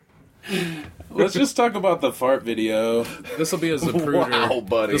Let's just talk about the fart video. This will be a Zapruder. Wow,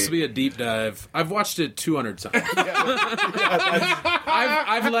 buddy. This will be a deep dive. I've watched it 200 times.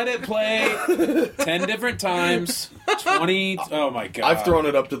 I've let it play 10 different times. 20. Oh my god. I've thrown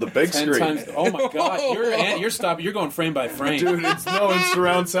it up to the big 10 screen. times. Oh my god. You're stopping. You're going frame by frame. Dude, it's in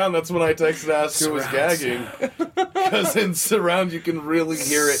surround sound. That's when I texted to ask who was gagging. Because in surround, you can really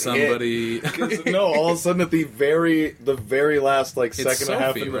hear it. Somebody. No, all of a sudden at the very last second and a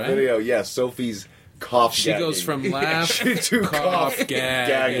half Sophie, in the right? video, yeah, Sophie's cough. She gagging. goes from laugh to cough,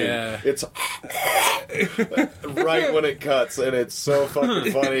 gagging. Yeah. It's right when it cuts, and it's so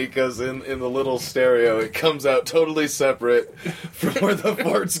fucking funny because in the little stereo, it comes out totally separate from where the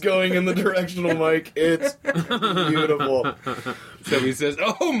fart's going in the directional mic. It's beautiful. So he says,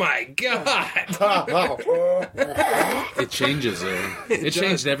 "Oh my god!" It changes her. It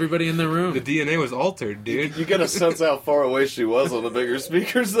changed everybody in the room. The DNA was altered, dude. You get a sense how far away she was on the bigger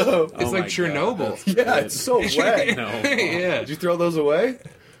speakers, though. It's Oh like my Chernobyl. Yeah, it's so wet. No. Yeah. Did you throw those away?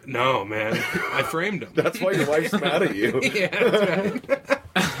 No, man. I framed him. That's why your wife's mad at you. Yeah, that's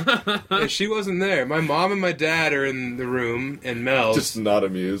right. Yeah, she wasn't there. My mom and my dad are in the room, and Mel. Just not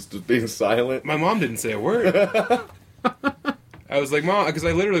amused, just being silent. My mom didn't say a word. I was like, Mom, because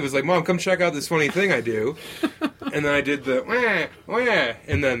I literally was like, Mom, come check out this funny thing I do. And then I did the, wah, wah,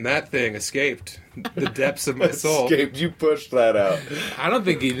 and then that thing escaped the depths of my soul. Escaped. You pushed that out. I don't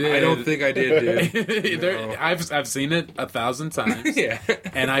think he did. I don't think I did, dude. No. I've seen it 1,000 times. Yeah.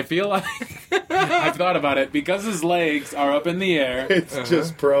 And I feel like I've thought about it because his legs are up in the air. It's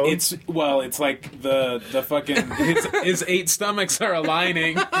just prone. It's like the fucking his 8 stomachs are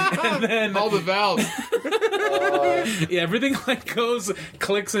aligning, and then All the valves. yeah, everything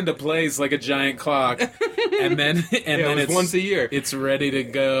clicks into place like a giant clock, and then It was it's once a year. It's ready to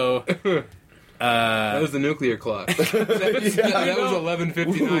go. That was the nuclear clock. That was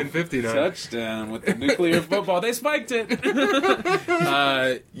 11:59:59. Touchdown with the nuclear football. They spiked it.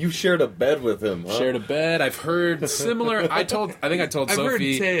 You shared a bed with him, huh? Shared a bed. I've heard similar. I told I've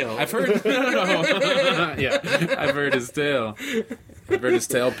Sophie. heard tail. I've heard no. Yeah, I've heard his tail. I've heard his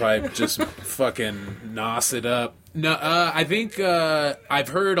tailpipe just fucking nos it up. No, I think I've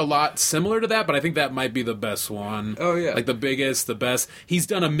heard a lot similar to that, but I think that might be the best one. Oh, yeah. Like the biggest, the best. He's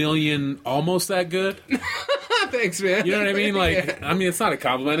done 1 million almost that good. Thanks, man. You know what I mean? Like, Yeah. I mean, it's not a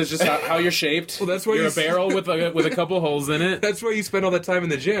compliment. It's just how you're shaped. Well, that's why you're you a barrel with a couple holes in it. That's why you spend all that time in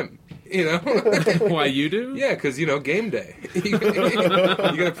the gym. You know? Why you do? Yeah, because, game day. You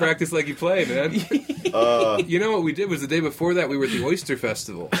gotta practice like you play, man. You know what we did was the day before that we were at the Oyster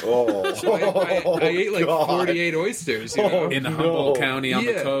Festival. Oh, So I ate like God. 48 oysters, you know? In Humboldt County on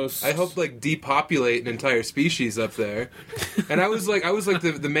the coast. I helped depopulate an entire species up there. And I was like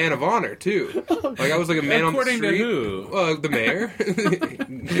the man of honor too. Like I was like a man According on the street. to who? The mayor.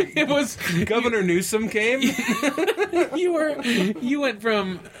 It was Governor Newsom came. you went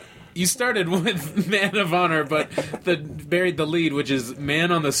from. You started with Man of Honor, but buried the lead, which is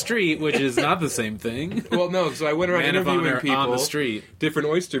Man on the Street, which is not the same thing. Well, no, so I went around Man of interviewing Honor people on the street. different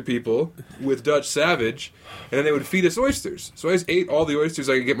oyster people with Dutch Savage, and then they would feed us oysters. So I just ate all the oysters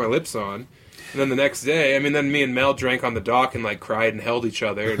I could get my lips on. And then the next day, then me and Mel drank on the dock and cried and held each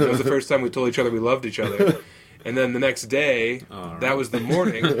other. And it was the first time we told each other we loved each other. And then the next day, that was the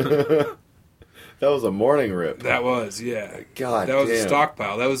morning. that was a morning rip. That was, yeah. God that was damn. a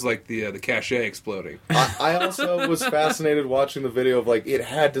stockpile. That was like the cachet exploding. I also was fascinated watching the video of it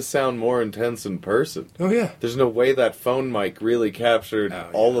had to sound more intense in person. Oh, yeah. There's no way that phone mic really captured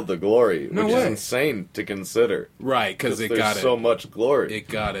all of the glory, No which way. is insane to consider. Right, because it There's got so much glory. It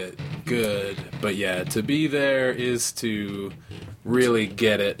got it good. But yeah, to be there is to really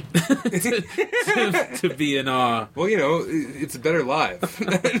get it. to be in awe. Well, it's better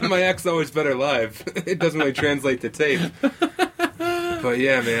live. My act's always better live. It doesn't really translate to tape. But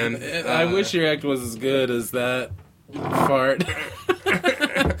yeah, man. I wish your act was as good as that fart.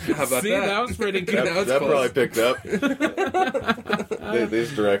 How about See, that? that was pretty good. that probably picked up. These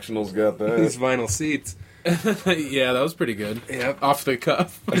directionals got These that. vinyl seats. Yeah, that was pretty good. Yep. Off the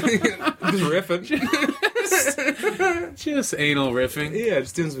cuff. Just riffing. Just anal riffing. Yeah,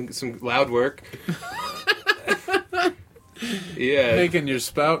 just doing some loud work. Yeah. Making your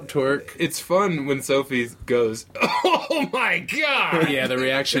spout twerk. It's fun when Sophie goes, "Oh my god!" Yeah, the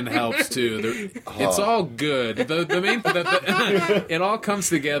reaction helps too. It's all good. The main it all comes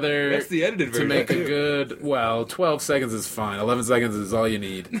together. That's the edited version. to make a good. 12 seconds is fine. 11 seconds is all you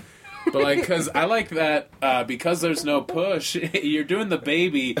need. But because I like that because there's no push, you're doing the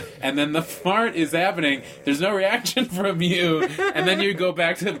baby, and then the fart is happening. There's no reaction from you, and then you go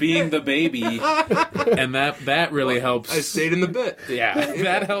back to being the baby, and that really helps. I stayed in the bit. Yeah,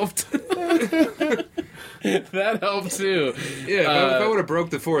 that helped. That helped too. Yeah, if I would have broke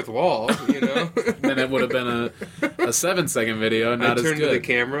the fourth wall, Then it would have been a 7-second video, not I as turned to the good.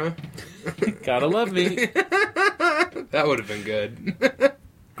 camera. Gotta love me. That would have been good.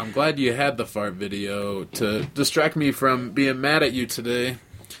 I'm glad you had the fart video to distract me from being mad at you today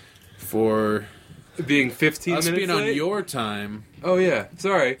for Being 15 us minutes being on late? your time. Oh, yeah.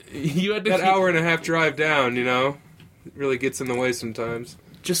 Sorry. You had to That keep- hour and a half drive down, it really gets in the way sometimes.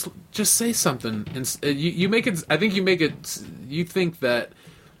 just say something. And you make it. I think you make it. You think that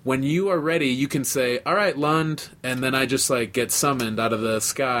when you are ready, you can say, "All right, Lund," and then I just get summoned out of the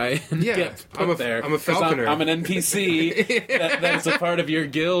sky and Yeah, get put I'm a- there. I'm a 'Cause falconer. I'm an NPC that's a part of your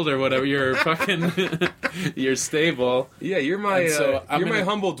guild or whatever. Your fucking your stable. Yeah, you're my And so I'm you're my gonna-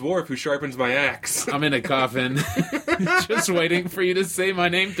 humble dwarf who sharpens my axe. I'm in a coffin, just waiting for you to say my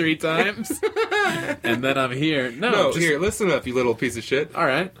name 3 times, and then I'm here. No, just, here, listen up, you little piece of shit. All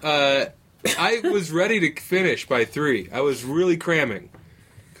right. I was ready to finish by 3. I was really cramming.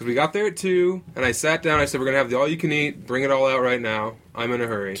 Because we got there at 2, and I sat down, I said, we're going to have the all-you-can-eat, bring it all out right now. I'm in a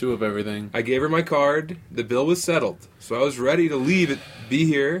hurry. 2 of everything. I gave her my card, the bill was settled. So I was ready to leave it, be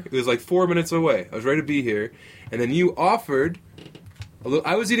here. It was 4 minutes away. I was ready to be here. And then you offered,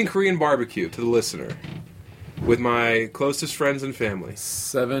 I was eating Korean barbecue, to the listener, with my closest friends and family.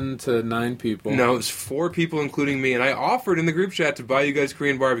 7 to 9 people. No, it was 4 people, including me, and I offered in the group chat to buy you guys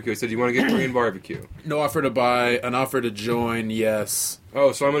Korean barbecue. I said, you want to get Korean barbecue? No offer to buy, an offer to join, yes.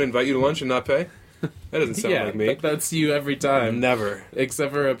 Oh, so I'm going to invite you to lunch and not pay? That doesn't sound like me. That's you every time. Never.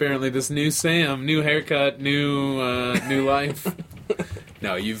 Except for apparently this new Sam, new haircut, new life.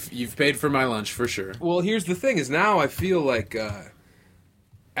 No, you've paid for my lunch for sure. Well, here's the thing: is now I feel like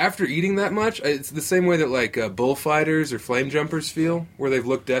after eating that much, it's the same way that bullfighters or flame jumpers feel, where they've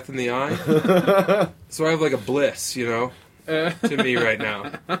looked death in the eye. So I have a bliss, to me right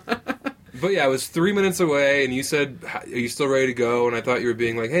now. But yeah, I was 3 minutes away, and you said, "Are you still ready to go?" And I thought you were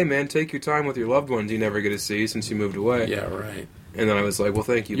being like, "Hey, man, take your time with your loved ones you never get to see since you moved away." Yeah, right. And then I was like, "Well,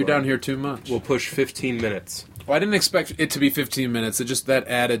 thank you. You're bud. down here too much. We'll push 15 minutes." Well, I didn't expect it to be 15 minutes. That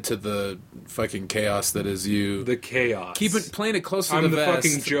added to the fucking chaos that is you. The chaos. Playing it close to I'm the the vest.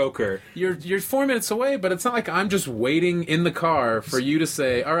 fucking Joker. You're 4 minutes away, but it's not like I'm just waiting in the car for you to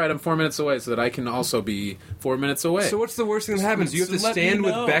say, "All right, I'm 4 minutes away," so that I can also be 4 minutes away. So what's the worst thing that happens? You have to So let me stand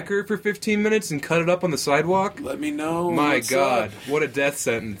with know. Becker for 15 minutes and cut it up on the sidewalk? Let me know. My what's God, up. what a death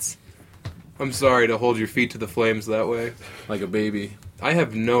sentence. I'm sorry to hold your feet to the flames that way. Like a baby. I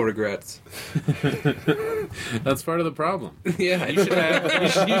have no regrets. That's part of the problem. Yeah, You should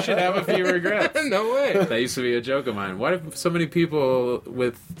have a few regrets. No way. That used to be a joke of mine. Why do so many people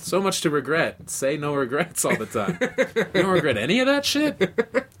with so much to regret say no regrets all the time? You don't regret any of that shit? You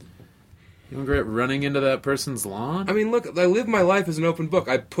don't regret running into that person's lawn? I mean, look, I live my life as an open book.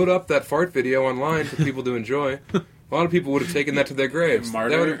 I put up that fart video online for people to enjoy. A lot of people would have taken that to their graves. That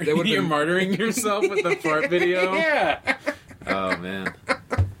would've You're been- martyring yourself with the fart video? Yeah. Oh, man.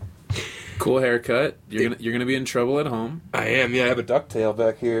 Cool haircut. You're gonna be in trouble at home. I am, yeah. I have a ducktail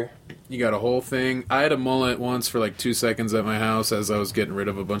back here. You got a whole thing. I had a mullet once for 2 seconds at my house as I was getting rid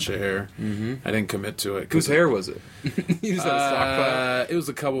of a bunch of hair. Mm-hmm. I didn't commit to it. Whose hair was it? You just had a stockpile. It was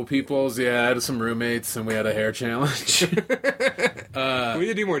a couple people's. Yeah, I had some roommates, and we had a hair challenge. We need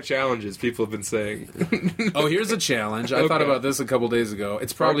to do more challenges, people have been saying. Oh, here's a challenge. I thought Okay. about this a couple days ago.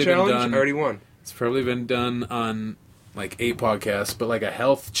 It's Fart probably been challenge? done. I already won. It's probably been done on 8 podcasts, but a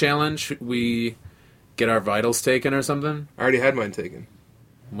health challenge. We get our vitals taken or something. I already had mine taken.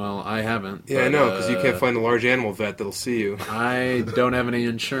 Well, I haven't. Yeah, I but, know, because you can't find a large animal vet that'll see you. I don't have any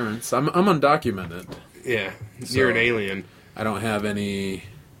insurance. I'm undocumented. Yeah, So- you're an alien. I don't have any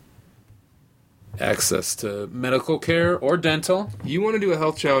access to medical care or dental. You want to do a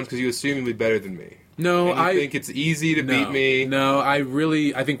health challenge because you assume you'll be better than me. No, And you I think it's easy to beat me. No, I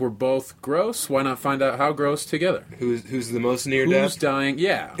think we're both gross. Why not find out how gross together? Who's the most near Who's death? dying?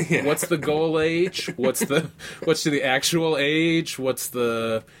 Yeah. Yeah. What's the goal age? What's the actual age? What's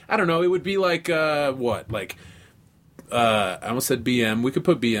the I don't know. It would be what? I almost said BM. We could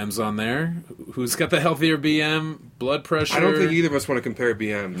put BMs on there. Who's got the healthier BM? Blood pressure. I don't think either of us want to compare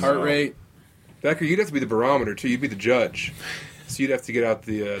BMs. Heart rate. Becker, you'd have to be the barometer too. You'd be the judge. So you'd have to get out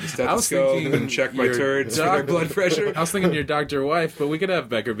the stethoscope thinking and check my your turds for their blood pressure. I was thinking your doctor wife, but we could have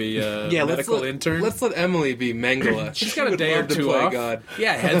Becker be a medical intern. Let's let Emily be Mengele. She's She got a would day or love to two play off. God.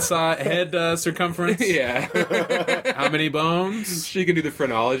 Yeah, head circumference. Yeah. How many bones? She can do the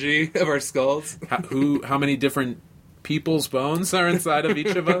phrenology of our skulls. How many different people's bones are inside of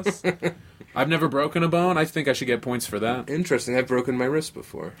each of us? I've never broken a bone. I think I should get points for that. Interesting. I've broken my wrist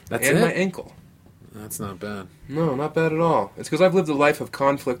before. That's and it? my ankle. That's not bad. No, not bad at all. It's because I've lived a life of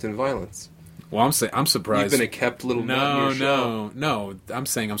conflict and violence. Well, I'm surprised. You've been a kept little nut in your shell. No. I'm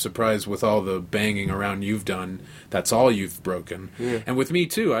saying I'm surprised with all the banging around you've done. That's all you've broken. Yeah. And with me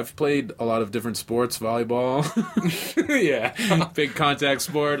too. I've played a lot of different sports, volleyball, Yeah. big contact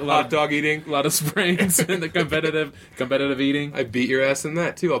sport, a Hot lot of dog eating. a lot of sprains in the competitive eating. I beat your ass in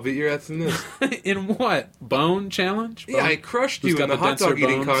that, too. I'll beat your ass in this. In what? Bone challenge? Yeah, I Bone? crushed Who's you got in the the hot dog denser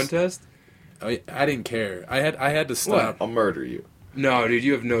eating bones? contest. I didn't care. I had to stop. I'll murder you. No, dude,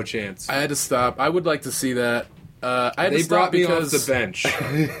 you have no chance. I had to stop. I would like to see that. I had They to stop brought me off because the bench.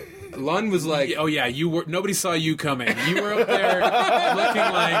 Lund was like, oh yeah, you were. Nobody saw you coming. You were up there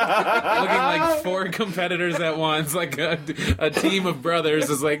looking like four competitors at once, like a team of brothers.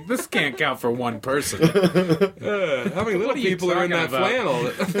 Is like this can't count for one person. how many little What are you people are in that talking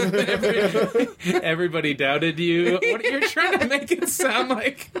flannel? Everybody doubted you. You're trying to make it sound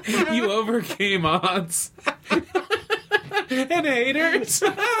like you overcame odds and haters.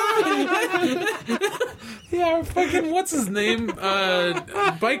 Yeah, fucking what's his name?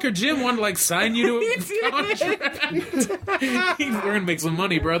 Biker Jim wanted to like sign you to a contract. We're gonna make some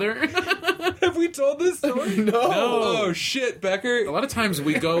money, brother. Have we told this story? No. Oh shit, Becker. A lot of times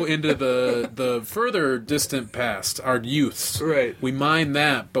we go into the further distant past, our youths. Right. We mine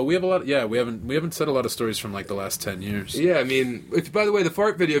that, but we have a lot. Yeah, we haven't said a lot of stories from like the last 10 years. Yeah, I mean, by the way, the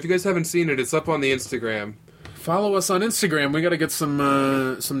fart video, if you guys haven't seen it, it's up on the Instagram. Follow us on Instagram. We got to get some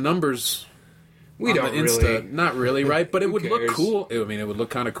numbers. We on don't the Insta. really. Not really, right? But it Who would look cares? cool. I mean, it would look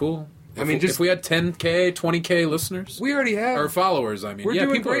kind of cool. I mean, just if we had 10K, 20K listeners we already have. or followers. I mean, We're yeah,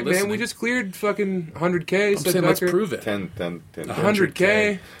 doing people great, are man. listening. We just cleared fucking 100K. I'm saying, let's prove it. 10.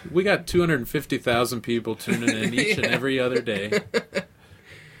 100K. We got 250,000 people tuning in each and every other day.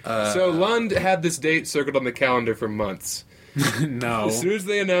 So Lund had this date circled on the calendar for months. No. As soon as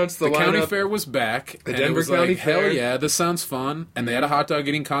they announced the, The county lineup, fair was back. The and Denver it was County like, hell Fair. yeah, this sounds fun. And they had a hot dog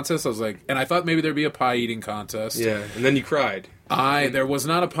eating contest. I was like, and I thought maybe there'd be a pie eating contest. yeah, and then you cried. There was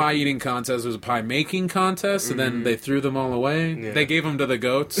not a pie eating contest. There was a pie making contest, and then they threw them all away. Yeah. They gave them to the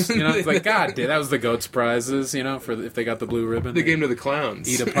goats. You know, it's like God, that was the goats' prizes. You know, for if they got the blue ribbon, They gave them to the clowns.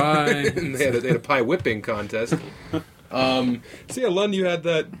 eat a pie. and they had a pie whipping contest. So yeah, Lund, you had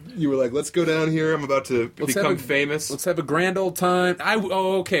that. You were like, "Let's go down here. I'm about to become famous." Let's have a grand old time.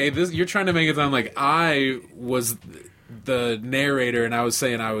 Okay. You're trying to make it sound like I was the narrator, and I was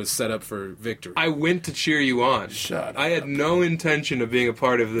saying I was set up for victory. I went to cheer you on. Shut I had no intention of being a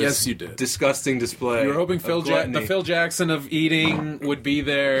part of this. Yes, you did. Disgusting display. You were hoping of gluttony. the Phil Jackson of eating would be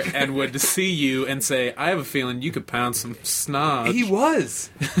there and would see you and say, "I have a feeling you could pound some snodge." He was.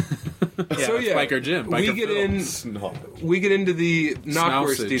 Yeah, So it's yeah, Biker Jim. we Biker get Phil. in. We get into the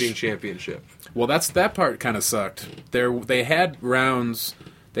knockwurst Schnauzage. eating championship. Well, that part kind of sucked. They had rounds.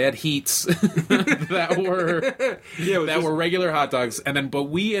 They had heats that were Yeah, it was that just- were regular hot dogs, and then but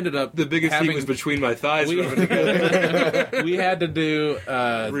we ended up the biggest having, heat was between my thighs. we, rubbing together. we had to do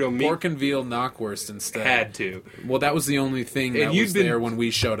Real meat. pork and veal knockwurst instead. Had to, Well, that was the only thing And that you'd was been- there when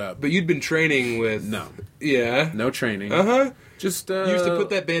we showed up. but you'd been training with No, Yeah. no training. Uh-huh. Just You used to put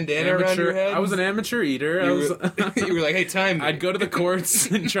that bandana around your head. I was an amateur eater. You were, you were like, "Hey, time me." I'd go to the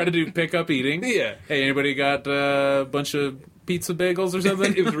courts and try to do pickup eating. Yeah. Hey, anybody got a bunch of pizza bagels or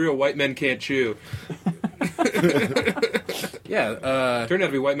something? It was real. White men can't chew. Yeah. Turned out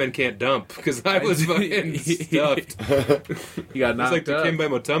to be white men can't dump because I was fucking stuffed. You got It's knocked like the up. Kimbe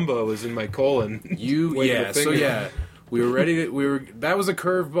Mutombo was in my colon. You waving yeah. a So finger. yeah, we were ready to. We were. That was a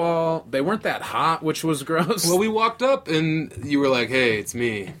curveball. They weren't that hot, which was gross. Well, we walked up and you were like, "Hey, it's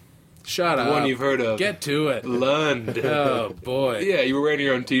me, shut the up. one you've heard of, Get to it. Lund." Oh boy. Yeah, you were wearing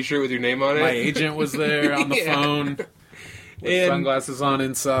your own T-shirt with your name on it. My agent was there on the Yeah. phone with And- sunglasses on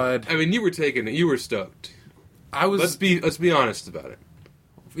inside. I mean, you were taking it. You were stoked. I was. Let's be honest about it.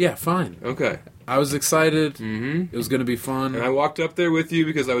 Yeah, fine. Okay. I was excited. Mm-hmm. It was going to be fun. And I walked up there with you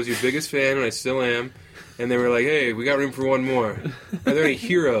because I was your biggest fan, and I still am. And they were like, "Hey, we got room for one more. Are there any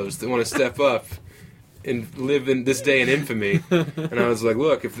heroes that want to step up and live in this day in infamy?" And I was like,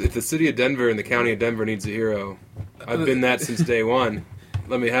 "Look, if the city of Denver and the county of Denver needs a hero, I've been that since day one.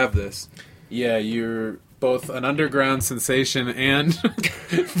 Let me have this." Yeah, you're both an underground sensation and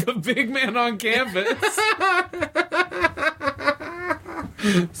the big man on campus.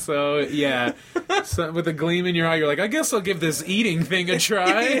 So, yeah. So, with a gleam in your eye, you're like, I guess I'll give this eating thing a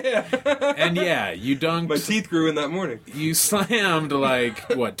try. And yeah, you dunked. My teeth grew in that morning. You slammed like,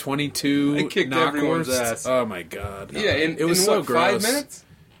 what, 22 I kicked everyone's knockwursts? ass. Oh my god. Yeah, it was in so what, gross. 5 minutes?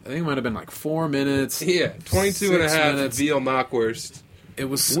 I think it might have been like 4 minutes. Yeah, 22 and a 6 half minutes. veal knockwurst. It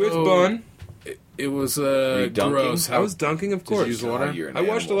was so, With bun. It was you dunking? gross. I was dunking, of Did you course. use water? You're an I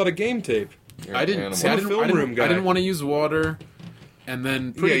watched a animal. lot of game tape. You're I an didn't. animal. See, I'm a film room guy. I didn't want to use water, and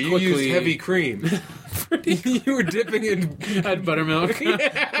then pretty you quickly used heavy cream. You were dipping in. I had buttermilk.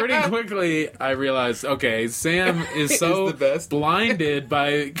 Pretty quickly, I realized, okay, Sam is so the best. blinded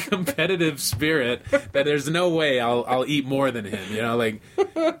by competitive spirit that there's no way I'll eat more than him. You know, like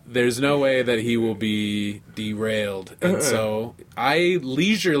there's no way that he will be derailed. And so I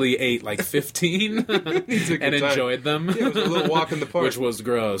leisurely ate like 15 and time. enjoyed them. Yeah, it was a little walk in the park. Which was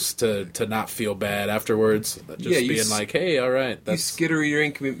gross to not feel bad afterwards. Just Yeah, you being like, hey, all right, You that's. skittery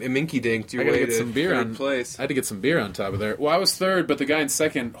minky dinked your I gotta way get to some beer third on place. I had to get some beer on top of there. Well, I was third, but the guy in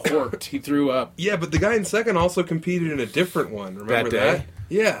second horked. He threw up Yeah, but the guy in second also competed in a different one. Remember That day? that?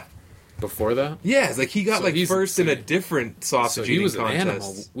 Yeah. before that. Yeah, it's like he got So like he's first in a insane. different sausage So he eating was contest. an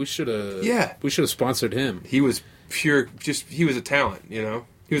animal. We should have. Yeah. we should have sponsored him. He was pure. He was a talent. You know,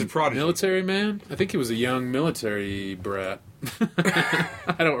 he was a prodigy. Military man. I think he was a young military brat. I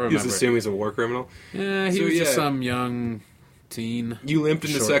don't remember. You just assume he's a war criminal. Yeah, he So, was just yeah. some young teen. You limped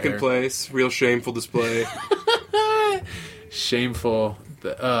into Short second hair. place. Real shameful display. Shameful.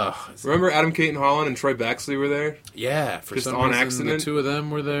 Remember Adam Caton Holland and Troy Baxley were there? Yeah, for Just some on reason, accident? the two of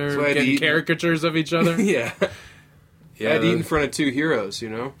them were there So I had to getting eat- caricatures of each other. Yeah. Yeah, I had to eat in front of two heroes, you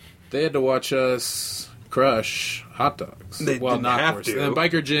know? they had to watch us crush hot dogs. They well, didn't not have worse. to. And then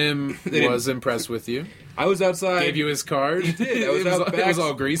Biker Jim didn't- was impressed with you. I was outside. Gave you his card. He did. I was it, was, out it back was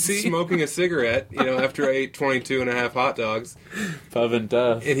all greasy. smoking a cigarette, you know, after I ate 22 and a half hot dogs. Puff and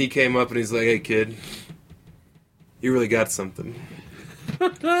Duff. And he came up and he's like, hey, kid, you really got something.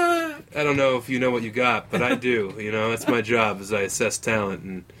 I don't know if you know what you got, but I do. You know, that's my job as I assess talent.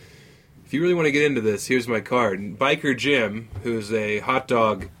 And if you really want to get into this, here's my card. And Biker Jim, who's a hot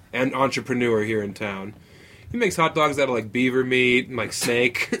dog and entrepreneur here in town, he makes hot dogs out of like beaver meat and like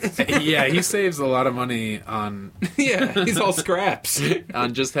snake. Yeah, he saves a lot of money on Yeah, he's all scraps.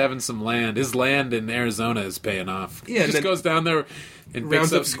 on just having some land. His land in Arizona is paying off. Yeah, he and just then goes down there and rounds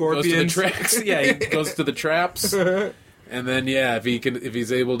picks up scorpions. Goes to the tracks. Yeah, he goes to the traps. And then, yeah, if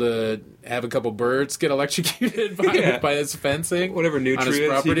he's able to have a couple birds get electrocuted by, Yeah. by his fencing, Whatever on his nutrients he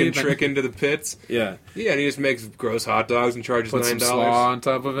property, can then- trick into the pits. Yeah, Yeah, and he just makes gross hot dogs and charges put some $9. slaw on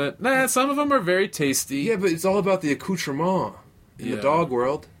top of it. Nah, some of them are very tasty. Yeah, but it's all about the accoutrement in Yeah. the dog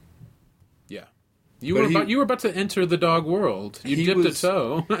world. Yeah. You But were about to enter the dog world. You He dipped was- a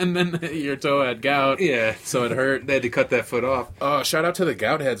toe, and then your toe had gout. Yeah, So it hurt. they had to cut that foot off. Oh, shout out to the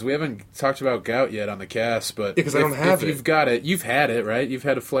gout heads. We haven't talked about gout yet on the cast, but Yeah, 'cause I don't have if it. you've got it, you've had it, right? You've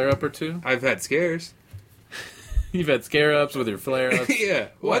had a flare up or two. I've had scares. You've had scare ups with your flare ups. Yeah.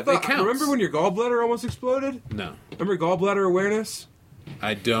 Well, What? I thought, It counts. remember when your gallbladder almost exploded? No, Remember gallbladder awareness?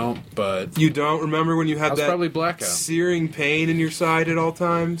 I don't. But You don't remember when you I had was that probably blackout. searing pain in your side at all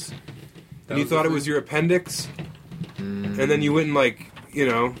times? That And you was the thought it thing? was your appendix? And then you went and, like, you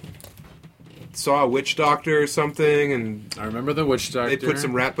know, saw a witch doctor or something, and I remember the witch doctor. they put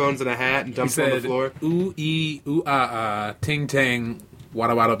some rat bones in a hat and He dumped it on the said, floor. "Ooh ee ooh ah, ting tang,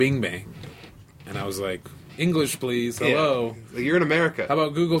 wada wada bing bang," and I was like, "English, please. Hello." Yeah. Like, you're in America. How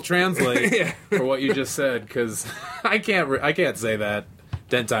about Google Translate Yeah. for what you just said? Because I can't say that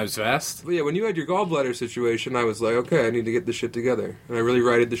 10 times fast. But yeah, when you had your gallbladder situation, I was like, okay, I need to get this shit together. And I really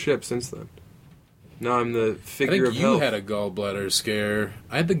righted the ship since then. Now I'm the I figure think of you health. had a gallbladder scare.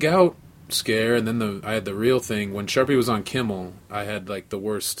 I had the gout scare, and then I had the real thing. When Sharpie was on Kimmel, I had like the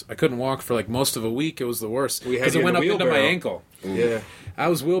worst. I couldn't walk for like most of a week. It was the worst We had because you it in went the up into my wheelbarrow. ankle. Yeah. I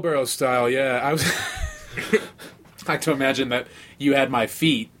was wheelbarrow style. Yeah, I was. I like to imagine that you had my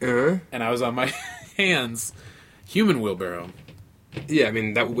feet Uh-huh. and I was on my hands. Human wheelbarrow. Yeah, I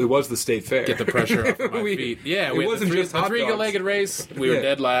mean, it was the state fair. Get the pressure off of my We- feet. Yeah, it we had wasn't just the hot three-legged race. We were Yeah.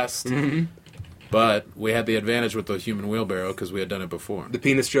 dead last. But we had the advantage with the human wheelbarrow because we had done it before. The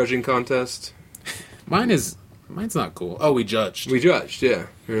penis judging contest. Mine's not cool. Oh, we judged. We judged, yeah.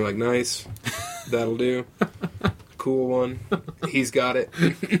 We were like, nice. That'll do. Cool one. He's got it.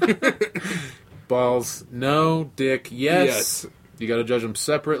 Balls, no. Dick, yes. Yes. You got to judge them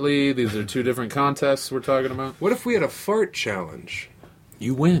separately. These are two different contests we're talking about. What if we had a fart challenge?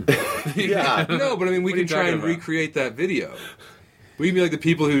 You win. Yeah. No, but I mean, we What are can you try talking and about? recreate that video. We can be like the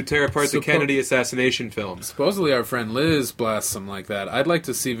people who tear apart the Suppo- Kennedy assassination films. Supposedly our friend Liz blasts some like that. I'd like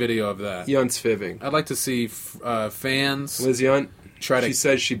to see video of that. Yunt's fibbing. I'd like to see fans Liz Yunt, try to. she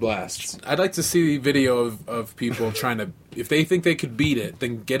says she blasts. I'd like to see video of people trying to. If they think they could beat it,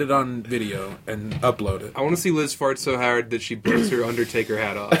 then get it on video and upload it. I want to see Liz fart so hard that she blows her Undertaker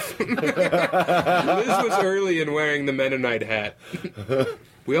hat off. Liz was early in wearing the Mennonite hat.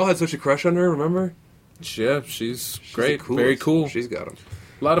 We all had such a crush on her, remember? Yeah, she's She's great. the coolest. Very cool. She's got them.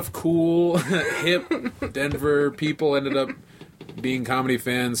 A lot of cool, hip Denver people ended up being comedy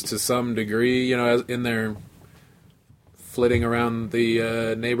fans to some degree, you know, as in their flitting around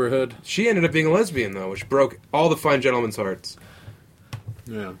the neighborhood. She ended up being a lesbian, though, which broke all the fine gentlemen's hearts.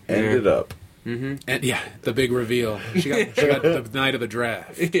 Yeah. Ended up. And yeah, the big reveal. She got the night of the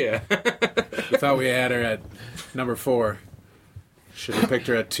draft. Yeah. We thought we had her at number 4. Should have picked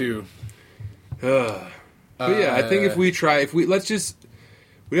her at 2. But yeah, I think we'd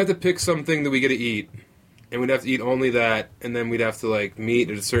have to pick something that we get to eat, and we'd have to eat only that, and then we'd have to like meet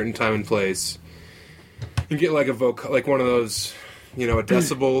at a certain time and place, and get like like one of those, you know, a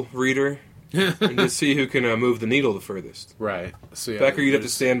decibel reader, and just see who can move the needle the furthest. Right. So yeah, Becker, you'd have to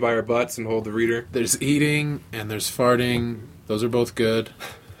stand by our butts and hold the reader. There's eating and there's farting. Those are both good.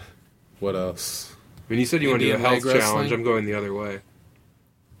 What else? I mean, you said you want to do a Indian health leg challenge. wrestling? I'm going the other way.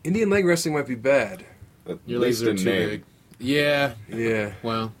 Indian leg wrestling might be bad. At Your least legs are in too name. big. Yeah. Yeah.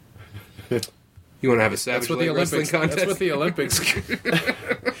 Well, You want to have a savage that's what the leg wrestling Olympics. contest? That's what the Olympics.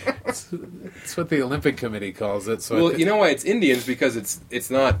 That's what the Olympic Committee calls it. So Well, you know why it's Indians? Because it's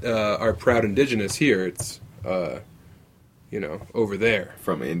not our proud indigenous here. It's you know, over there.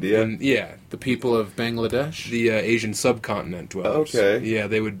 From India. And yeah, the people of Bangladesh. the Asian subcontinent dwellers. Okay. Yeah,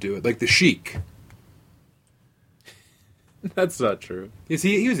 they would do it. Like the Sheik. That's not true. Is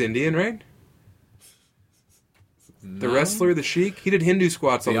he was Indian, right? The No? wrestler, the Sheik? He did Hindu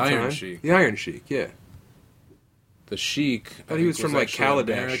squats all The the Iron time. Sheik. The Iron Sheik, yeah. The Sheik. Thought he was from, like, actually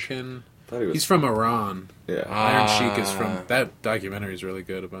Kaladesh. American. Thought he was, He's from Iran. yeah. Iron Sheik is Ah. from... That documentary is really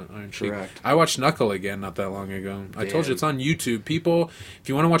good about Iron Sheik. Correct. I watched Knuckle again not that long ago. I told you Damn. it's on YouTube. People, if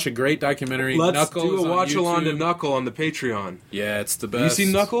you want to watch a great documentary, Let's Knuckle do is a on watch-along to YouTube. Knuckle on the Patreon. Yeah, it's the Have best. you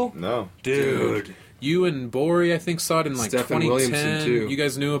seen Knuckle? No. Dude. You and Bori, I think, saw it in like Stephen 2010. Williamson, too. You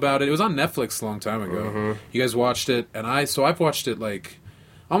guys knew about it. It was on Netflix a long time ago. Uh-huh. You guys watched it, and I've watched it like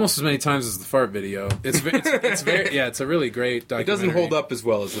almost as many times as the fart video. It's very it's a really great It documentary. doesn't hold up as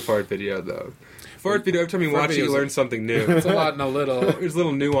well as the fart video, though. Fart video, every time you Fart watch it, you video's learn something new. It's a lot and a little. There's a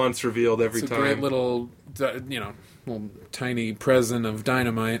little nuance revealed every It's a time. great little, little tiny present of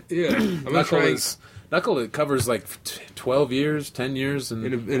dynamite. Yeah. I'm gonna Knuckle try is Knuckle. It covers like 12 years, 10 years, and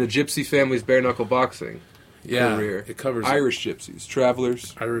in a gypsy family's bare knuckle boxing yeah, career. it covers Irish gypsies,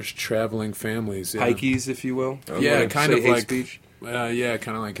 travelers, Irish traveling families. Yeah. pikeys, if you will. Yeah, Wanna kind say of hate like speech. yeah,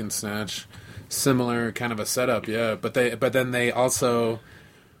 kind of like in Snatch, similar kind of a setup. Yeah, but then they also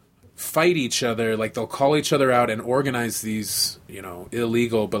fight each other. Like they'll call each other out and organize these,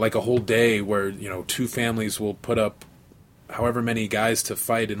 illegal, but like a whole day where two families will put up however many guys to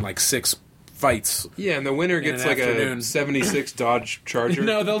fight in like 6 fights. Yeah, and the winner gets an like afternoon. a 76 Dodge Charger.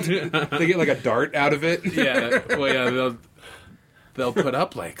 No, they'll do. They get like a dart out of it. Yeah, well, yeah, they'll put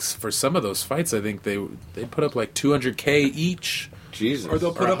up like for some of those fights. I think they put up like $200K each. Jesus. Or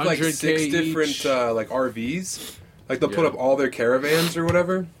they'll put Or up like 6 100K different each. like RVs. Like they'll put Yeah. up all their caravans or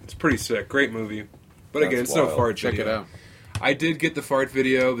whatever. It's pretty sick. Great movie. But again, That's it's no wild. fart Check video. it out. I did get the fart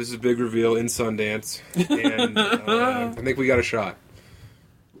video. This is a big reveal in Sundance. And I think we got a shot.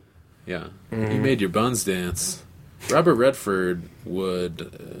 Yeah, you made your buns dance. Robert Redford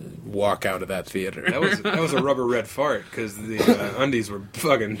would walk out of that theater. That was a rubber red fart because the undies were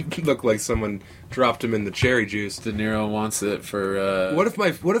fucking looked like someone dropped them in the cherry juice. De Niro wants it for. What if my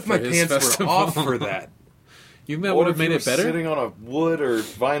his pants were festival. off for that? You What would if have made you it were better? sitting on a wood or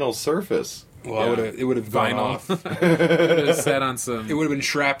vinyl surface? Well, Yeah. it would have gone Vinyl. off. Would have sat on some It would have been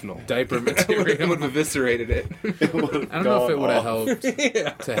shrapnel. diaper It would have material. eviscerated it. I don't know if it would have helped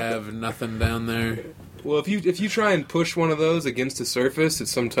to have nothing down there. Well, if you try and push one of those against a surface, it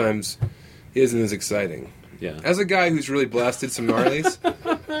sometimes isn't as exciting. Yeah. As a guy who's really blasted some gnarlies,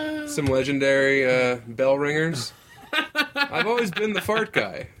 some legendary bell ringers, I've always been the fart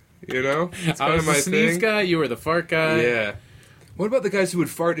guy. You know, it's I kind was of my the sneeze thing. guy. You were the fart guy. Yeah. What about the guys who would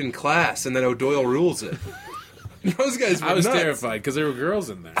fart in class and then O'Doyle rules it? Those guys were I was nuts. terrified because there were girls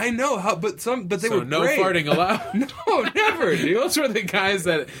in there. I know how, but they So were no great. farting allowed. No, never, dude. Those were the guys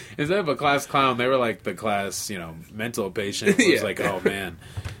that instead of a class clown, they were like the class, mental patient. It was Yeah. like, oh man,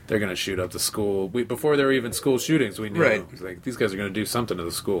 they're gonna shoot up the school. Before there were even school shootings, we knew. Right. It was like these guys are gonna do something to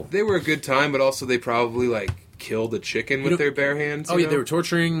the school. They were a good time, but also they probably killed a chicken with know- their bare hands. Oh you yeah, they know? were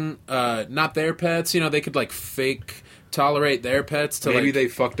torturing not their pets. They could fake tolerate their pets to Maybe they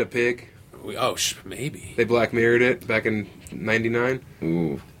fucked a pig. maybe They Black Mirrored it back in '99.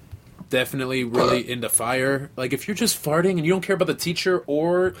 Ooh. definitely really into fire. Like if you're just farting and you don't care about the teacher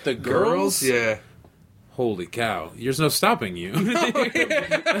or the girls, Yeah. holy cow, there's no stopping you.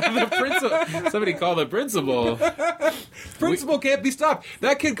 The principal, somebody call the principal. Principal can't be stopped.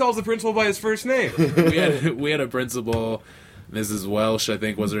 That kid calls the principal by his first name. We had a principal Mrs. Welsh, I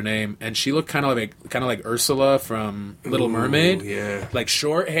think was her name, and she looked kind of like Ursula from Little Mermaid. Yeah. Like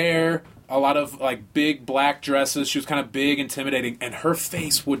short hair, a lot of like big black dresses. She was kind of big, intimidating, and her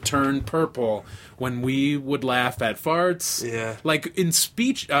face would turn purple when we would laugh at farts. Yeah. Like in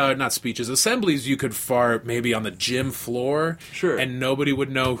not speeches, assemblies, you could fart maybe on the gym floor. Sure. And nobody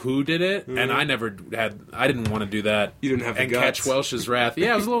would know who did it. And I didn't want to do that. You didn't have the and guts. catch Welsh's wrath.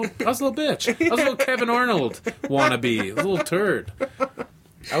 Yeah, I was a little bitch. I was a little Kevin Arnold wannabe. I was a little turd.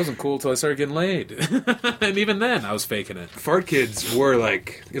 I wasn't cool till I started getting laid. And even then, I was faking it. Fart kids were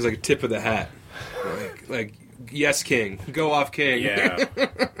like, it was like a tip of the hat. Like yes, king. Go off, king. Yeah.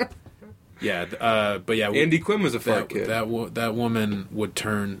 Yeah, but yeah. Andy Quinn was a fart kid. That woman would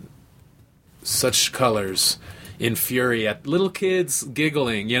turn such colors in fury at little kids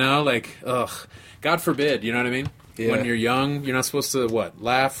giggling, you know? Like, ugh. God forbid, you know what I mean? Yeah. When you're young, you're not supposed to,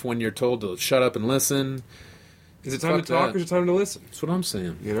 laugh when you're told to shut up and listen. Is it time Fuck to talk that. or is it time to listen? That's what I'm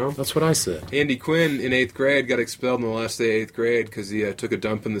saying. You know? That's what I said. Andy Quinn in 8th grade got expelled in the last day of 8th grade because he took a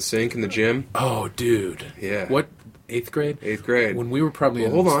dump in the sink in the gym. Oh, dude. Yeah. What? 8th grade? 8th grade. When we were probably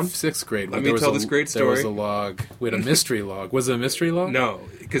Well, hold on. 6th grade. Let there me was tell this great There was story. a log. We had a mystery log. Was it a mystery log? No,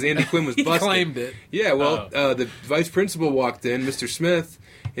 because Andy Quinn was He busted. claimed it. Yeah, well, the vice principal walked in, Mr. Smith,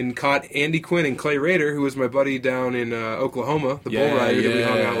 and caught Andy Quinn and Clay Rader, who was my buddy down in Oklahoma, the bull rider that we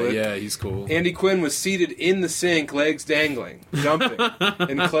hung out with. Yeah, he's cool. Andy Quinn was seated in the sink, legs dangling, dumping.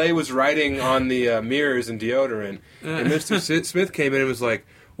 And Clay was writing on the mirrors and deodorant. And Mr. Smith came in and was like,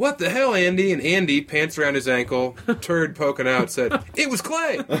 "What the hell, Andy?" And Andy, pants around his ankle, turd poking out, said, "It was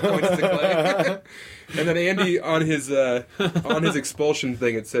Clay." Points to Clay. And then Andy, on his expulsion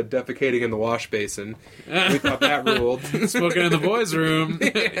thing, it said defecating in the wash basin. We thought that ruled. Spoken in the boys' room.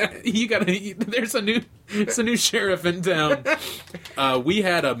 There's a new sheriff in town. We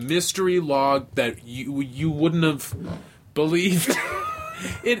had a mystery log that you wouldn't have believed.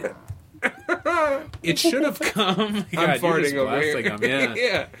 It should have come. God, I'm farting over here. Yeah.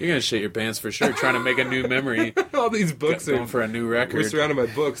 Yeah. You're gonna shit your pants for sure. Trying to make a new memory. All these books Going are for a new We're record. surrounded by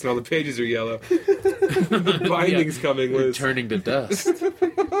books, and all the pages are yellow. The binding's coming We're loose. turning to dust.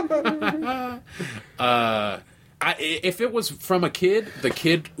 If it was from a kid, the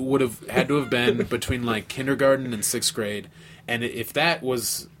kid would have had to have been between like kindergarten and 6th grade, and if that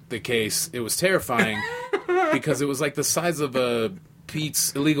was the case, it was terrifying because it was like the size of a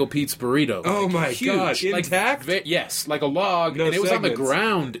illegal Pete's burrito. Oh Like, my huge. God, Like, intact? yes, like a log, No and it was on the segments.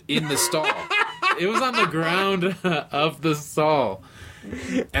 ground in the stall. It was on the ground of the stall.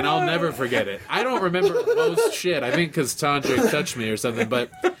 And I'll never forget it. I don't remember most shit. I think because Tantric touched me or something. But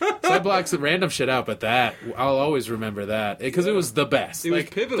so I blocked some random shit out. But that I'll always remember that because it was the best. It was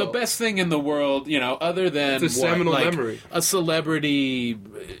pivotal. The best thing in the world. You know, other than It's a seminal like memory. a celebrity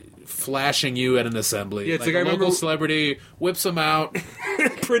flashing you at an assembly. Yeah, it's like like I a local remember- celebrity whips them out.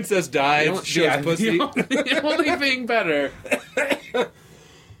 Princess dives, shows Yeah, pussy. The only thing better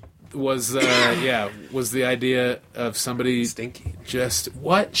was the idea of somebody Stinky. just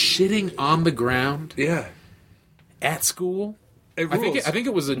shitting on the ground Yeah. at school. It I rules. think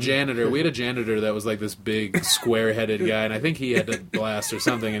it was a janitor. We had a janitor that was like this big square-headed guy, and I think he had to blast or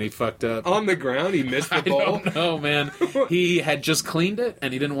something, and he fucked up. On the ground, he missed the I ball. don't know, man. He had just cleaned it,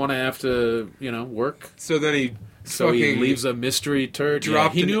 and he didn't want to have to, work. So then he So he fucking leaves a mystery turd.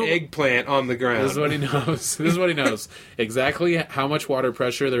 dropped he an knew eggplant on the ground. This is what he knows. This is what he knows. Exactly how much water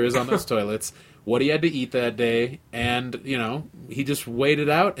pressure there is on those toilets, what he had to eat that day, and, he just weighed it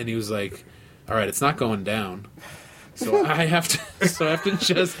out, and he was like, all right, it's not going down. So I have to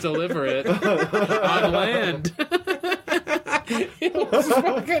just deliver it on land. It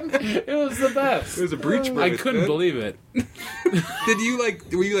was the best. It was a breach I brace, couldn't man. believe it.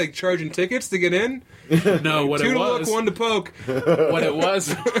 Were you charging tickets to get in? No, what Two it to was, look, one to poke. what it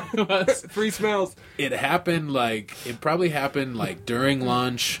was Free smells. it probably happened during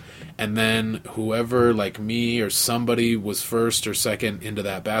lunch, and then whoever me or somebody was first or second into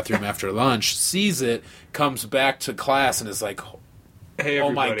that bathroom after lunch sees it, comes back to class and is like, Hey,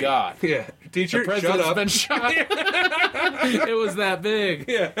 oh my everybody. God. Yeah. Teacher, the shut president's up. been shot. It was that big.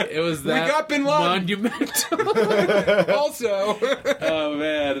 Yeah. It was that got Bin Laden. monumental. Also, Oh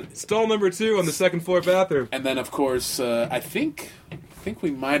man. stall number 2 on the second floor bathroom. And then of course I think we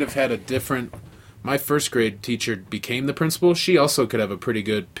might have had a different. My first grade teacher became the principal. She also could have a pretty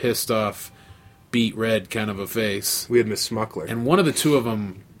good pissed off, beet red kind of a face. We had Miss Smuckler. And one of the two of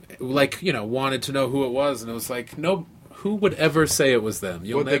them, wanted to know who it was, and it was like, no, who would ever say it was them?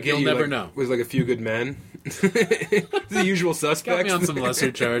 You'll never know. Was like A Few Good Men. The usual Got suspects. me on some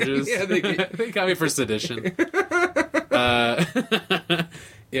lesser charges. Yeah, they got me for sedition.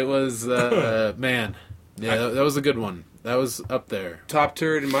 It was man. Yeah, that was a good one. That was up there. Top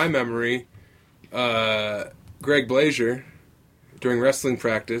turd in my memory, Greg Blazier, during wrestling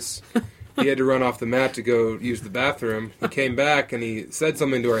practice, he had to run off the mat to go use the bathroom. He came back and he said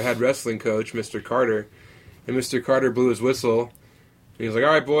something to our head wrestling coach, Mr. Carter, and Mr. Carter blew his whistle. And he was like,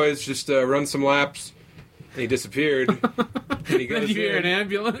 "All right, boys, just run some laps." And he disappeared. And he goes Did you hear in. an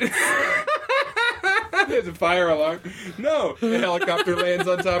ambulance? There's a fire alarm. No, the helicopter lands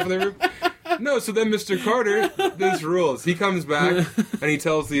on top of the roof. No, so then Mr. Carter, there's rules. He comes back and he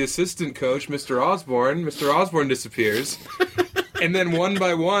tells the assistant coach, Mr. Osborne. Mr. Osborne disappears. And then one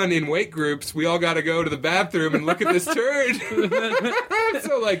by one in weight groups, we all got to go to the bathroom and look at this turd.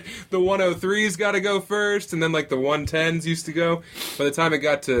 So, like, the 103s got to go first, and then, like, the 110s used to go. By the time it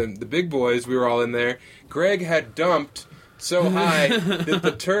got to the big boys, we were all in there. Greg had dumped so high that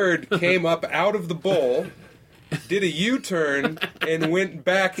the turd came up out of the bowl, did a U-turn, and went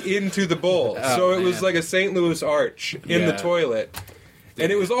back into the bowl. Oh, so it was man. like a St. Louis arch in the Yeah. toilet.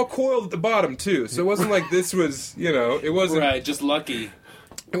 And it was all coiled at the bottom, too. So it wasn't like this was, it wasn't Right, just lucky.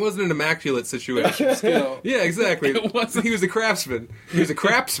 it wasn't an immaculate situation. Still. Yeah, exactly. It wasn't. He was a craftsman. He was a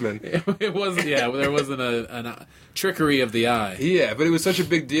craftsman. It wasn't, yeah, there wasn't a trickery of the eye. Yeah, but it was such a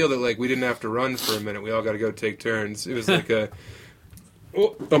big deal that, like, we didn't have to run for a minute. We all got to go take turns. It was like a...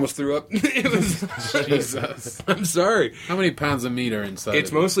 Oh, almost threw up. It was... Jesus. I'm sorry. How many pounds of meat are inside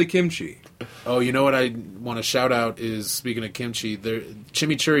It's of it? mostly kimchi. Oh, you know what I want to shout out is, speaking of kimchi,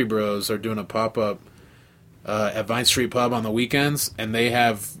 Chimichurri Bros are doing a pop-up at Vine Street Pub on the weekends, and they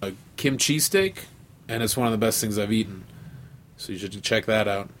have a kimchi steak, and it's one of the best things I've eaten. So you should check that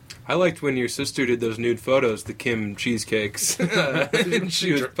out. I liked when your sister did those nude photos, the Kim cheesecakes. And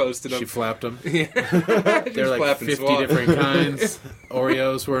she was posting She them. flapped them. Yeah. They're like flapping 50 swat. different kinds.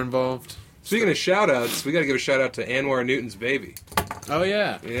 Oreos were involved. Speaking of shout-outs, we got to give a shout-out to Anwar Newton's baby. Oh,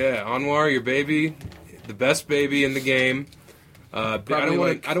 yeah. Yeah, Anwar, your baby, the best baby in the game. I Probably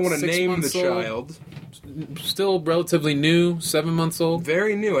like don't want to 6 name the months old. child. Still relatively new, 7 months old.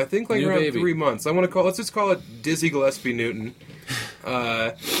 Very new. I think like New around baby. 3 months. Let's just call it Dizzy Gillespie Newton.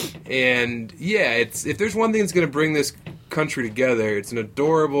 And yeah, if there's one thing that's going to bring this country together, it's an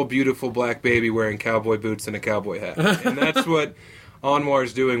adorable, beautiful black baby wearing cowboy boots and a cowboy hat. And that's what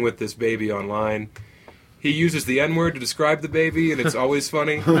Anwar's doing with this baby online. He uses the N-word to describe the baby, and it's always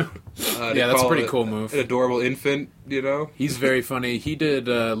funny. Yeah, that's a pretty cool move. An adorable infant, He's very funny. He did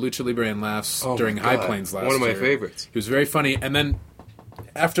Lucha Libre and Laughs Oh during my High God. Plains last One of my year. favorites. He was very funny. And then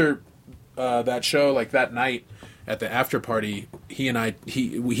after that show, like that night at the after party, he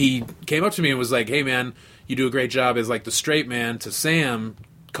came up to me and was like, "Hey man, you do a great job as like the straight man to Sam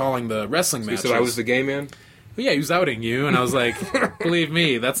calling the wrestling He matches." said I was the gay man. Well, yeah, he was outing you, and I was like, "Believe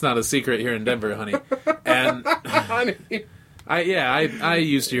me, that's not a secret here in Denver, honey." And I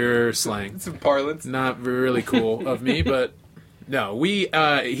used your slang. Some parlance. Not really cool of me, but no, he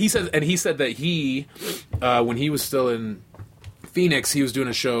said that he when he was still in Phoenix, he was doing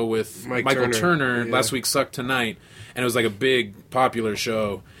a show with Mike Michael Turner. Yeah. Last Week Sucked Tonight, and it was like a big popular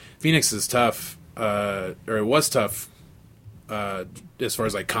show. Phoenix is tough, or it was tough as far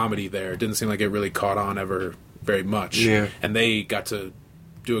as like comedy there. It didn't seem like it really caught on ever very much. Yeah. And they got to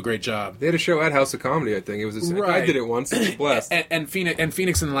do a great job. They had a show at House of Comedy, I think. It was. Right. I did it once. It was blessed. And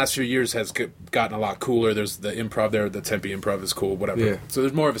Phoenix in the last few years has gotten a lot cooler. There's the improv there. The Tempe Improv is cool, whatever. Yeah. So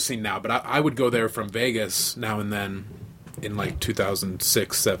there's more of a scene now. But I would go there from Vegas now and then in like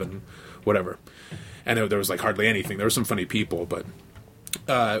 2006, 7, whatever. And there was like hardly anything. There were some funny people, but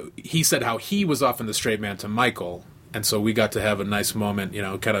he said how he was often the straight man to Michael. And so we got to have a nice moment,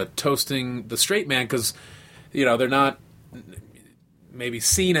 kind of toasting the straight man because, they're not maybe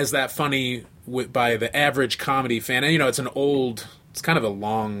seen as that funny by the average comedy fan. And, it's kind of a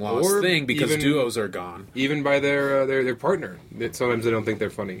long lost Or thing because even- duos are gone. Even by their partner. Sometimes they don't think they're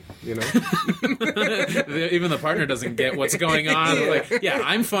funny, Even the partner doesn't get what's going on. Yeah. Like, yeah,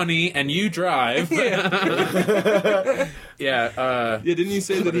 I'm funny and you drive. Yeah. Yeah. Didn't you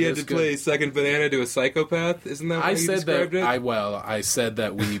say that But he it had is to play second banana to a psychopath? Isn't that how I you said described that it? I said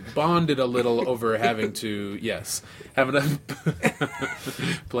that we bonded a little over having to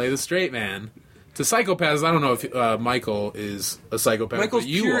play the straight man. To psychopaths, I don't know if Michael is a psychopath. Michael's but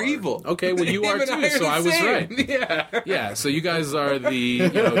you pure are. evil. Okay, well you Him are and too, I so the I was same. right. Yeah. Yeah, so you guys are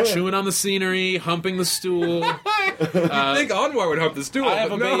the chewing on the scenery, humping the stool. I think Anwar would hump the stool. I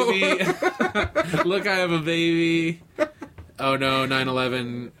have a but no. baby. Look, I have a baby. Oh no,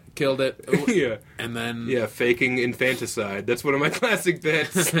 9/11 killed it. Yeah. And then Yeah, faking infanticide. That's one of my classic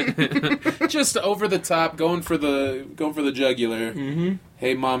bits. just over the top, going for the jugular. Mm-hmm.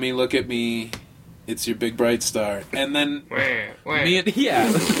 Hey, mommy, look at me. It's your big bright star. And then Wah. me and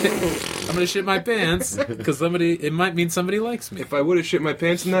I'm gonna shit my pants because it might mean somebody likes me. If I would have shit my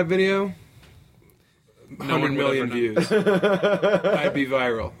pants in that video, No 100 one would million ever know. views. I'd be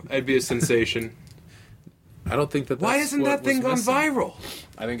viral. I'd be a sensation. I don't think that. Why That's isn't what that thing was gone missing. viral?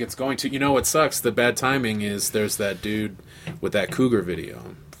 I think it's going to. You know what sucks? The bad timing is there's that dude with that cougar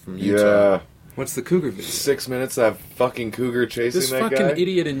video from Utah. Yeah. What's the cougar video? 6 minutes of fucking cougar chasing This that fucking guy.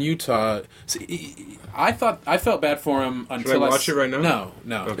 idiot in Utah. See, I felt bad for him until I watch it right now?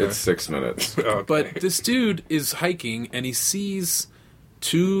 No. Okay. It's 6 minutes. Okay. But this dude is hiking and he sees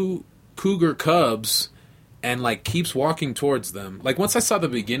 2 cougar cubs and like keeps walking towards them. Like once I saw the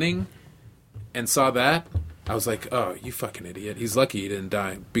beginning and saw that, I was like, "Oh, you fucking idiot! He's lucky he didn't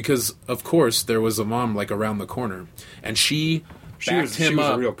die." Because of course there was a mom like around the corner, and she backed him was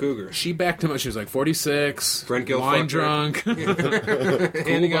up. a real cougar. She backed him up. She was like 46, Brent Gill wine fucked her. drunk,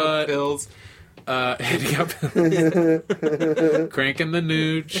 Handing out butt. pills. handing up, cranking the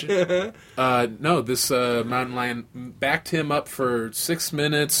nooch. No, this mountain lion backed him up for 6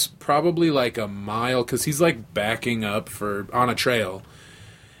 minutes, probably like a mile, because he's like backing up on a trail,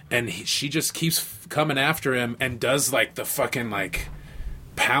 and she just keeps coming after him and does like the fucking like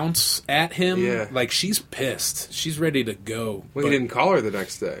pounce at him. Yeah. Like she's pissed. She's ready to go. Well, you didn't call her the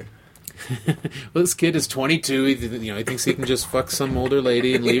next day. Well, this kid is 22. He thinks he can just fuck some older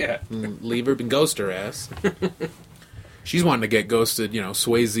lady and leave, Yeah. leave her and ghost her ass. She's wanting to get ghosted,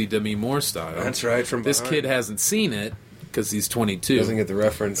 Swayze Demi Moore style. That's right. From This behind. kid hasn't seen it because he's doesn't 22. get the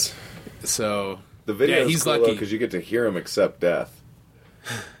reference. So The video Yeah, is he's cool lucky. because you get to hear him accept death.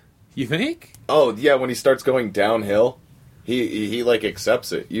 you think? Oh yeah, when he starts going downhill, he like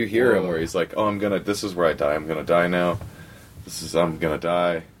accepts it. You hear him Whoa. where he's like, "Oh, this is where I die. I'm gonna die now. I'm gonna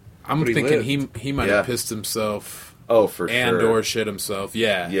die." I'm But he thinking he might Yeah. have pissed himself Oh, for and sure. or shit himself.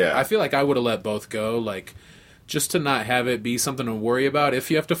 Yeah. Yeah. I feel like I would have let both go, like just to not have it be something to worry about if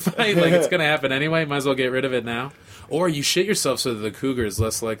you have to fight. Like it's gonna happen anyway. Might as well get rid of it now. Or you shit yourself so that the cougar is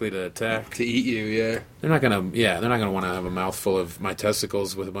less likely to attack. To eat you, yeah. They're not gonna want to have a mouthful of my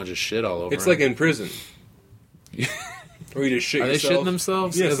testicles with a bunch of shit all over. It's them. like in prison. Or you just shit Are they yourself. shitting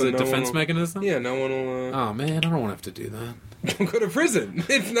themselves Yeah, as so a no one defense will- mechanism? Yeah, no one will. Oh man, I don't want to have to do that. Don't go to prison.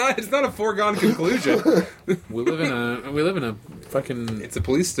 It's not a foregone conclusion. We live in a fucking It's a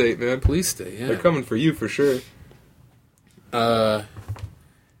police state, man. police state. Yeah. They're coming for you for sure.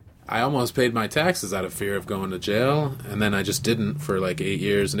 I almost paid my taxes out of fear of going to jail, and then I just didn't for like 8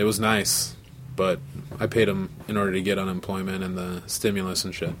 years, and it was nice. But I paid them in order to get unemployment and the stimulus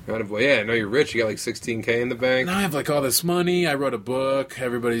and shit. Yeah, I know you're rich. You got like $16K in the bank. Now I have like all this money. I wrote a book.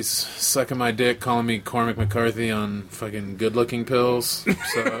 Everybody's sucking my dick, calling me Cormac McCarthy on fucking good-looking pills.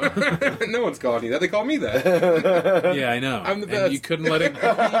 So No one's calling you that. They call me that. yeah, I know. I'm the And best. you couldn't let it.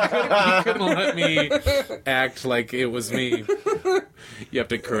 You couldn't let me act like it was me. You have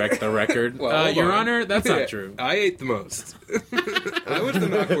to correct the record. Well, hold Your on. Honor, that's Yeah, not true. I ate the most. I was the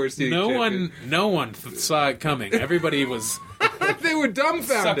knockhorse eating champion. No one saw it coming. Everybody was They were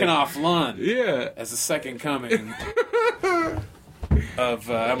dumbfounded. sucking off lung Yeah. as the second coming of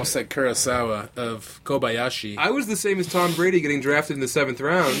I almost said Kurosawa of Kobayashi. I was the same as Tom Brady getting drafted in the 7th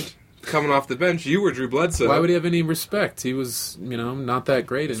round, coming off the bench. You were Drew Bledsoe. Why would he have any respect? He was, not that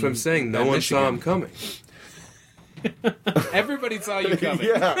great. That's what I'm saying. No one saw him coming. Everybody saw you coming.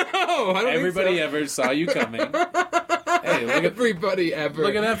 Yeah. Oh, I don't Everybody think so. ever saw you coming. Hey, look at Everybody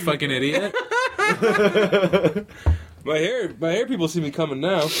ever. that fucking idiot. My hair people see me coming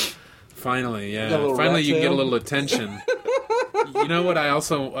now. Finally, Got a yeah. little Finally, rat you can get a tail. little attention. You know what I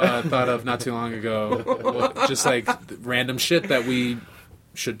also thought of not too long ago? Well, just like random shit that we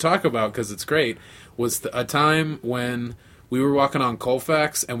should talk about because it's great. Was a time when we were walking on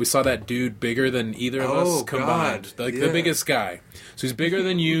Colfax and we saw that dude bigger than either of Oh, us combined. God. Like Yeah. the biggest guy. So he's bigger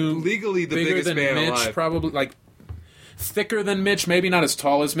than you. Legally the bigger biggest than man Mitch, alive. probably like thicker than Mitch, maybe not as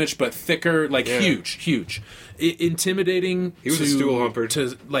tall as Mitch, but thicker, like Yeah. huge. Intimidating. He was a stool humper.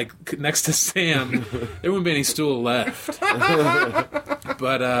 To like next to Sam, there wouldn't be any stool left.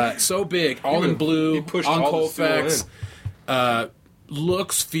 But so big, all in blue, he pushed on all the stool Colfax.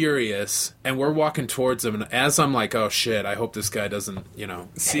 Looks furious, and we're walking towards him. And as I'm like, "Oh shit! I hope this guy doesn't,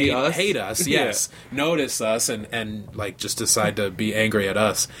 See us? hate us. Yeah. Yes, notice us, and like just decide to be angry at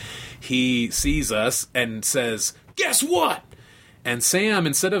us." He sees us and says, "Guess what?" And Sam,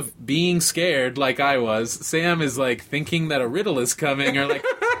 instead of being scared like I was, Sam is like thinking that a riddle is coming or like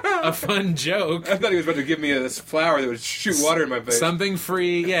a fun joke. I thought he was about to give me a flower that would shoot water in my face. Something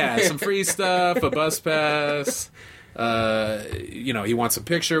free, yeah, some free stuff, a bus pass. He wants a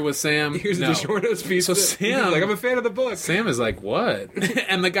picture with Sam. Here's a No. DiGiorno's pizza. So Sam- He's like, I'm a fan of the book. Sam is like, what?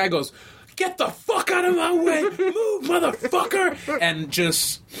 And the guy goes, get the fuck out of my way, move, motherfucker, and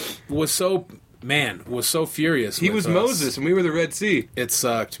just was so furious. He with was us. Moses, and we were the Red Sea. It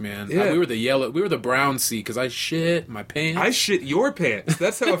sucked, man. Yeah. We were the brown sea because I shit my pants. I shit your pants.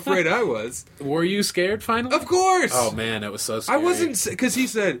 That's how afraid I was. Were you scared finally? Of course. Oh man, it was so I scary. wasn't, because he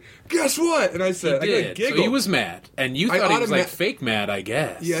said, "Guess what?" And I He said, "I did. giggled." So he was mad, and you I thought he was like automa- fake mad, I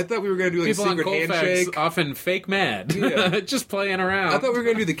guess. Yeah, I thought we were gonna do like People a on secret Colfax handshake. often fake mad, Yeah. just playing around. I thought we were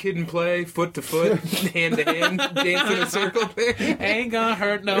gonna do the kid and play, foot to foot, hand to hand, dance in a circle thing. Ain't gonna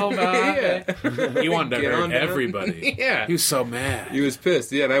hurt nobody. Yeah. He wanted to Get on hurt down. everybody. Yeah. He was so mad. He was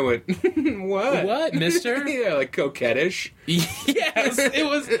pissed. Yeah, and I went, "What? What, mister? Yeah, like coquettish. Yes, it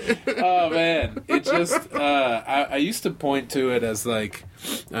was. Oh man, it just. I used to point to it as like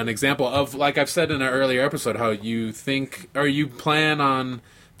an example of, like I've said in an earlier episode, how you think or you plan on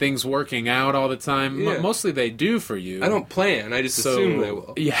things working out all the time. Yeah. Mostly they do for you. I don't plan. I just assume they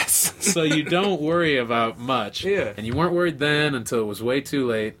will. Yes, so you don't worry about much. Yeah. And you weren't worried then until it was way too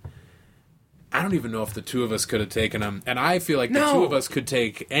late. I don't even know if the two of us could have taken him, and I feel like the No. two of us could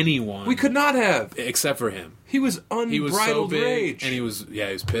take anyone. We could not have. except for him. He was unbridled He was so big, rage. and he was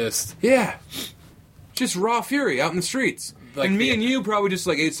pissed. Yeah. Just raw fury out in the streets. Like and me the- and you probably just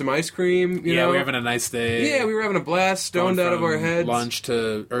like ate some ice cream, you Yeah, know? we were having a nice day. Yeah, we were having a blast, Going stoned out of from our heads. lunch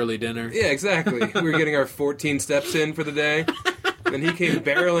to early dinner. Yeah, exactly. We were getting our 14 steps in for the day. And he came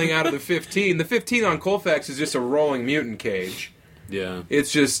barreling out of the 15. The 15 on Colfax is just a rolling mutant cage. Yeah,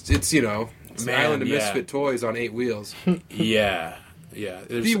 It's you know, it's Man, an island of yeah. misfit toys on 8 wheels. yeah.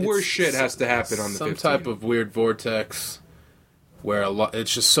 The worst shit has to happen on the some 15. type of weird vortex where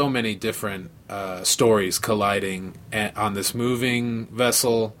it's just so many different stories colliding on this moving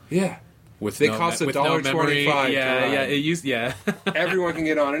vessel Yeah. with They no, cost with no memory. $1.25 to Yeah, ride. yeah. It used Everyone can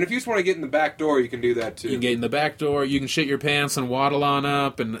get on. And if you just want to get in the back door, you can do that too. You can get in the back door. You can shit your pants and waddle on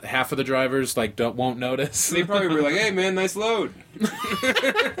up, and half of the drivers won't notice. They probably were like, "Hey, man, nice load."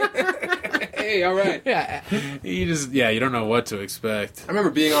 Hey, all right. Yeah, you don't know what to expect. I remember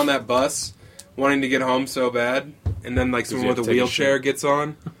being on that bus, wanting to get home so bad, and then like someone you with a have to take a wheelchair shit. gets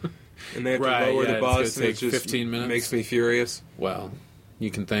on, and they have Right, to lower yeah, the it's bus, gonna and it take just 15 minutes. makes me furious. Well, you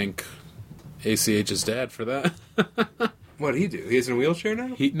can thank ACH's dad for that. What did he do? He is in a wheelchair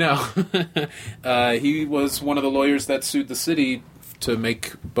now? He was one of the lawyers that sued the city to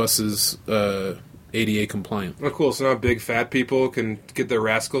make buses ADA compliant. Oh, cool. So now big fat people can get their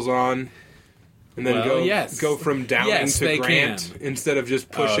rascals on, and then Well, yes. go from Downing Yes, to they Grant can. instead of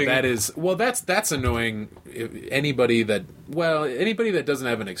just pushing. That's annoying. Anybody that doesn't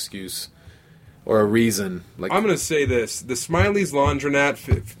have an excuse or a reason, like I'm going to say this: the Smiley's Laundromat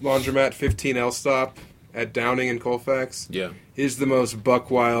 15L stop at Downing and Colfax yeah, is the most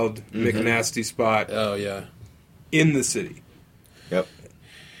buck wild McNasty spot oh yeah, in the city. Yep.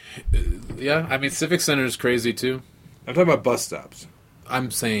 yeah. I mean, Civic Center is crazy too. I'm talking about bus stops.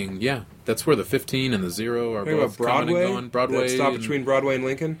 I'm saying, yeah, that's where the 15 and the 0 are Talking both about coming Broadway. and going. Broadway, That stop and- between Broadway and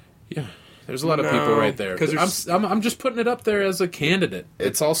Lincoln. yeah. There's a lot of No, people right there. 'cause there's- I'm just putting it up there as a candidate.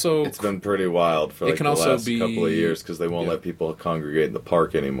 It's also It's been pretty wild for It like can the also last be- couple of years because they won't yeah. let people congregate in the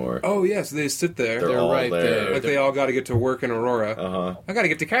park anymore. Oh yeah, so they just sit there. They're all right there. Like they all got to get to work in Aurora. Uh-huh. I got to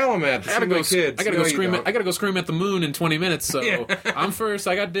get to Calumet. I gotta go. Kids. I gotta No, go you scream. don't. I gotta go scream at the moon in 20 minutes. So Yeah. I'm first.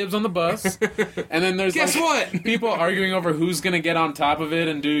 I got dibs on the bus. And then there's Guess like, what? people arguing over who's gonna get on top of it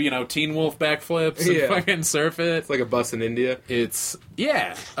and do Teen Wolf backflips and Yeah. fucking surf it. It's like a bus in India. It's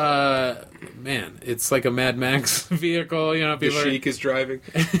man. It's like a Mad Max vehicle. The People are, Sheik is driving.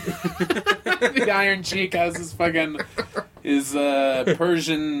 the Iron Sheik has his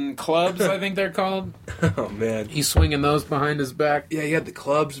Persian clubs. I think they're called. Oh man. He's swinging those behind his back. Yeah, he had the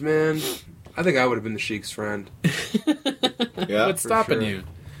clubs, man. I think I would have been the Sheik's friend. Yeah. What's stopping sure. you?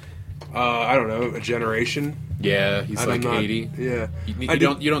 I don't know, a generation. Yeah, he's like I'm not- 80. Yeah,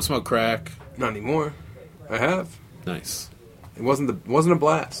 You don't smoke crack. not anymore. I have. Nice. It wasn't a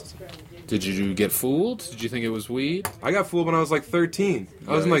blast. Did you get fooled? Did you think it was weed? I got fooled when I was like 13.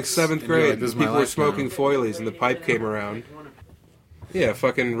 I was in like Yikes. 7th And you're grade. like, this is my People were life smoking now. foilies, and the pipe came around. Yeah,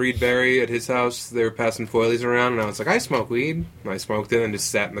 fucking Reed Berry at his house. They were passing foilies around, and I was like, I smoke weed. And I smoked it and just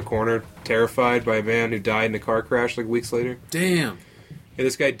sat in the corner, terrified by a man who died in a car crash like weeks later. Damn. Yeah,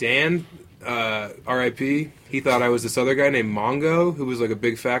 this guy Dan, R.I.P. He thought I was this other guy named Mongo, who was like a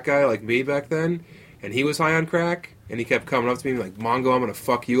big fat guy like me back then, and he was high on crack. And he kept coming up to me like, Mongo, I'm gonna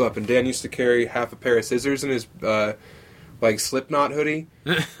fuck you up. And Dan used to carry half a pair of scissors in his like Slipknot hoodie.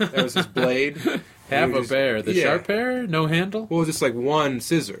 That was his blade. Half You a just- pair. The yeah. sharp pair? No handle? Well, just like one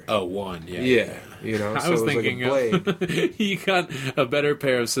scissor. Oh, one. Yeah. Yeah, you know. I so was it was thinking like a blade. he got a better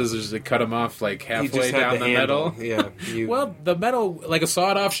pair of scissors to cut them off like He halfway just had down the handle. metal. Yeah. Well, the metal, like a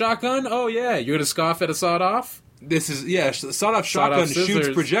sawed-off shotgun? Oh, yeah. You're going to scoff at a sawed-off? This is sawed-off shotgun shoots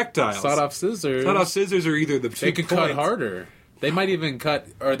scissors. projectiles. Sawed-off scissors. Sawed-off scissors are either the two They could cut points. harder. They might even cut,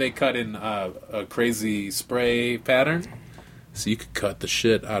 or they cut in a crazy spray pattern. So you could cut the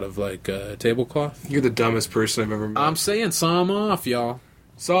shit out of, like, a tablecloth. You're the dumbest person I've ever met. I'm saying saw them off, y'all.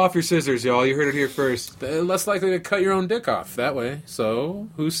 Saw off your scissors, y'all. You heard it here first. They're less likely to cut your own dick off that way. So,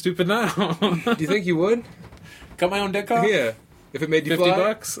 who's stupid now? Do you think you would? Cut my own dick off? Yeah. If it made you 50 fly.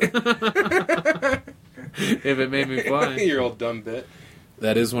 bucks? If it made me fly. Your old dumb bit.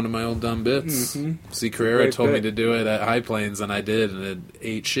 That is one of my old dumb bits. Mm-hmm. See, Carrera Great told me bit. to do it at High Plains, and I did, and it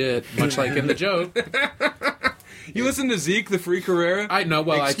ate shit, much like in the joke. You listen to Zeke, the free Carrera? I know,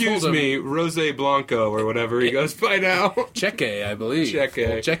 well, Excuse I told him... me, Rose Blanco, or whatever he goes by now. Cheque, I believe.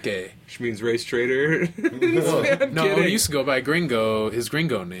 Cheque. Cheque. Which means race trader. I'm No, kidding. he used to go by Gringo, his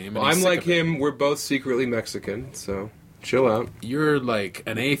Gringo name. and Well, he's I'm sick like of it. him. We're both secretly Mexican, so chill out. You're like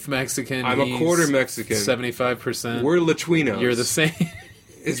an eighth Mexican. I'm a he's quarter Mexican. 75%. We're Latinos. You're the same.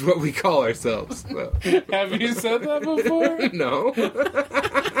 Is what we call ourselves. So. Have you said that before? No.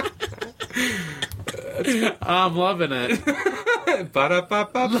 I'm loving it.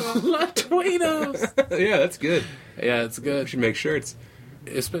 Ba-da-ba-ba-ba. Latinos. Yeah, that's good. Yeah, it's We good. should make shirts.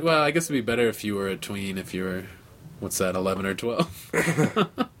 Well, I guess it'd be better if you were a tween. If you were, what's that, 11 or 12?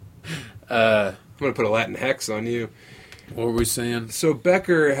 I'm going to put a Latin hex on you. What were we saying? So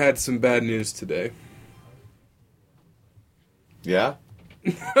Becker had some bad news today. Yeah?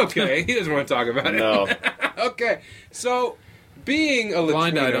 Okay, he doesn't want to talk about it. No. Okay, so being a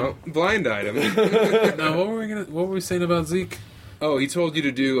Blind Latino, blind item. No, what were we saying about Zeke? Oh, he told you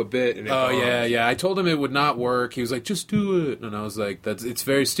to do a bit. And it Oh bombed. yeah. I told him it would not work. He was like, "Just do it," and I was like, It's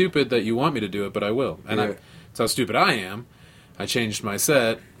very stupid that you want me to do it, but I will." And Yeah. that's how stupid I am. I changed my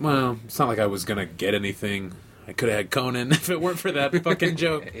set. Well, it's not like I was gonna get anything. I could have had Conan if it weren't for that fucking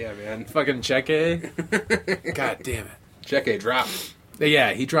joke. Yeah, man. Fucking Cheque. God damn it. Check a drop.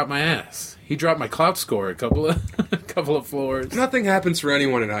 Yeah, he dropped my ass. He dropped my clout score a couple of floors. Nothing happens for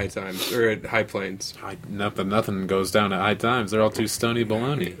anyone at High Times or at High Plains. Nothing goes down at High Times. They're all too stony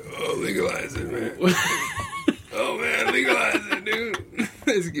baloney. Oh, legalize it, man. Oh man, legalize it, dude.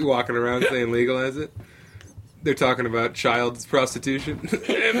 Just keep walking around saying legalize it. They're talking about child prostitution.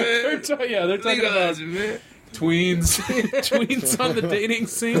 Hey, man. They're talking about Legalize it, man. tweens, tweens on the dating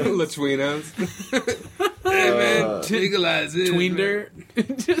scene. Latwinos. Hey, man. Legalize it. Tweender,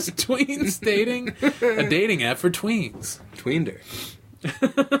 just tweens dating, a dating app for tweens. Tweender.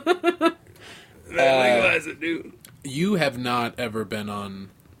 Legalize it, dude. You have not ever been on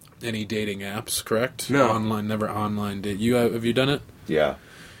any dating apps, correct? No. Online, never online date. Have you done it? Yeah.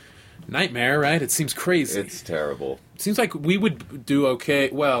 Nightmare, right? It seems crazy. It's terrible. It seems like we would do okay.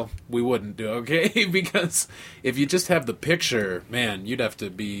 Well, we wouldn't do okay because if you just have the picture, man, you'd have to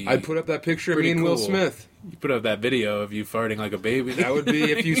be. I'd put up that picture of Pretty me and Will cool. Smith. You put up that video of you farting like a baby. That would be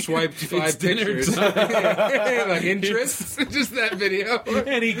if you swiped 5 It's dinner pictures. time. Like interests. Just that video.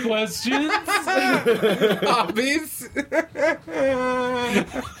 Any questions? Hobbies.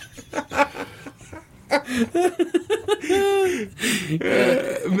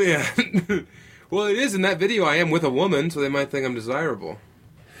 Man. Well, it is in that video. I am with a woman, so they might think I'm desirable.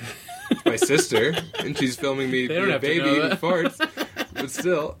 It's my sister, and she's filming me They be don't a have to baby know who that. farts. But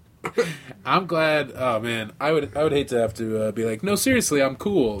still, I'm glad. Oh man, I would hate to have to be like, no, seriously, I'm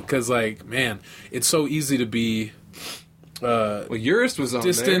cool because like, man, it's so easy to be well, yours was on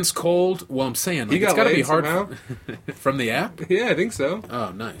distance, cold. Well, I'm saying like, You it's got got to be laid hard somehow? from the app. there. Yeah, I think so.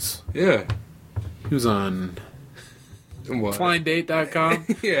 Oh, nice. Yeah. Who's on What? BlindDate.com?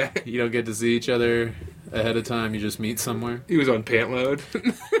 Yeah. You don't get to see each other ahead of time. You just meet somewhere. He was on Pantload.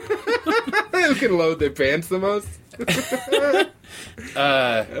 Who can load their pants the most?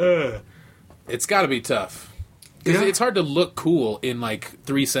 It's got to be tough. Because Yeah. it's hard to look cool in like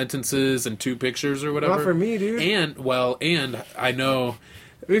 3 sentences and 2 pictures or whatever. Not for me, dude. And I know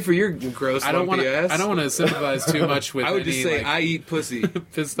I mean, for your gross I don't want lumpy to. ass. I don't want to sympathize too much with. I would any, just say like, I eat pussy.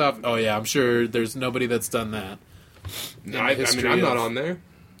 pissed off. Oh yeah, I'm sure there's nobody that's done that. In the I mean, history I'm not of- on there.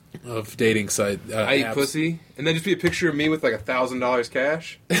 of dating site. I eat apps. pussy, and then just be a picture of me with like $1,000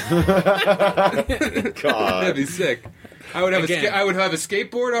 cash. That'd God. be sick. I would have Again. I would have a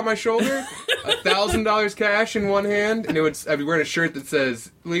skateboard on my shoulder, $1,000 cash in one hand, and I'd be wearing a shirt that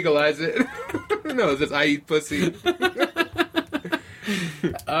says "legalize it." No, it says "I eat pussy."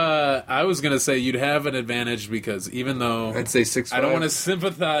 I was gonna say you'd have an advantage because even though I'd say 6'5". I don't want to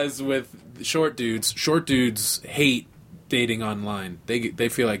sympathize with short dudes hate dating online. They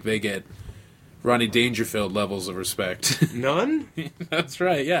feel like they get Ronnie Dangerfield levels of respect. None? That's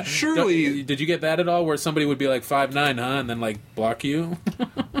right. Yeah. Surely- Did you get that at all? Where somebody would be like 5'9", huh, and then like block you?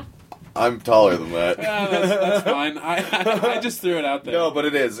 I'm taller than that. Yeah, that's fine. I just threw it out there. No, but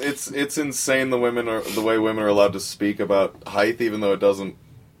it is. It's insane the way women are allowed to speak about height, even though it doesn't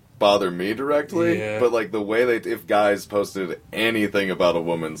bother me directly. Yeah. But like the way if guys posted anything about a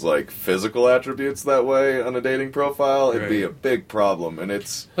woman's like physical attributes that way on a dating profile, it'd be a big problem. And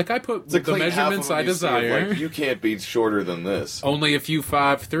it's Like I put it's a the clean half measurements of them I you see of, desire. like, you can't be shorter than this. Only if you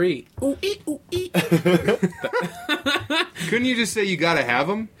 5'3". Ooh ee ooh ee. Couldn't you just say you gotta have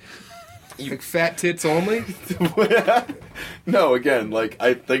them? Like fat tits only? No, again, like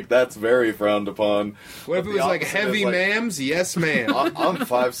I think that's very frowned upon. What if But it the was like opposite is, heavy like, ma'ams? Yes, ma'am. I'm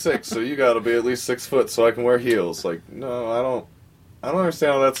 5'6", so you got to be at least 6 foot so I can wear heels. Like, no, I don't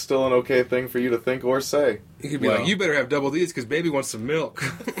understand how that's still an okay thing for you to think or say. You could be Well. like, you better have double D's because baby wants some milk.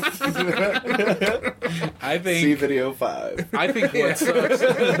 I See think. video 5. I think what sucks.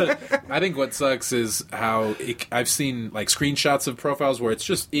 I think what sucks is how I've seen like screenshots of profiles where it's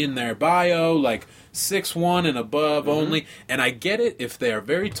just in their bio, like 6'1" and above only. And I get it if they are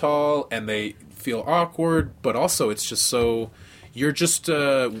very tall and they feel awkward, but also it's just so. You're just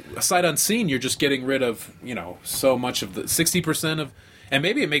sight unseen. You're just getting rid of so much of the 60% of. And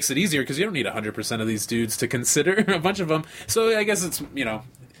maybe it makes it easier because you don't need 100% of these dudes to consider a bunch of them. So I guess it's,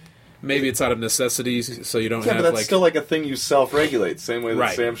 maybe it's out of necessity so you don't Yeah, have but that's like... still like a thing you self-regulate. Same way that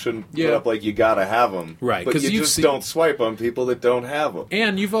Right. Sam shouldn't put Yeah. up like you gotta have them. Right, But 'cause you you've just seen- don't swipe on people that don't have them.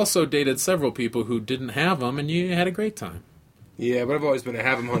 And you've also dated several people who didn't have them and you had a great time. Yeah, but I've always been a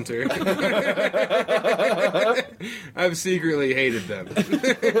have 'em hunter. I've secretly hated them.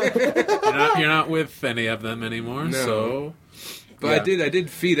 You're not with any of them anymore, No. so... But Yeah. I did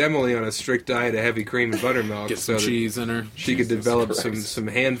feed Emily on a strict diet of heavy cream and buttermilk Get so some that cheese in her. she could develop some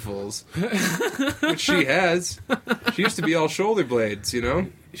handfuls. Which she has. She used to be all shoulder blades,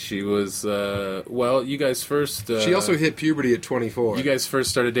 She was, you guys first... She also hit puberty at 24. You guys first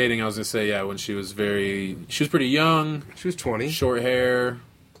started dating, I was going to say, when she was pretty young, She was 20. short hair,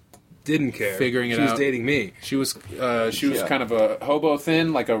 Didn't care. Figuring it She was out. dating me. she was Yeah. kind of a hobo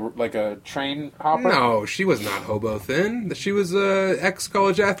thin, like a train hopper. No, she was not hobo thin. She was a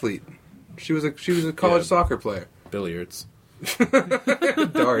ex-college athlete. She was a college Yeah. soccer player. Billiards.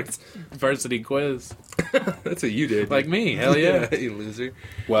 Darts. Varsity quiz. That's what you did. Like me, hell yeah. You loser.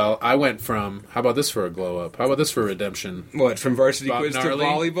 Well, I went from, how about this for a glow up? How about this for redemption? What, from varsity Bob quiz Gnarly?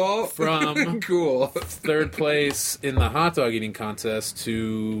 to volleyball? From Cool. third place in the hot dog eating contest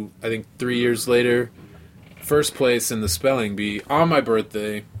to, I think 3 years later, first place in the spelling bee on my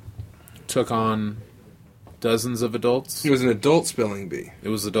birthday. Took on dozens of adults. It was an adult spelling bee. It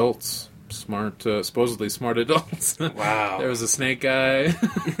was adults. Supposedly smart adults. Wow. There was a snake guy.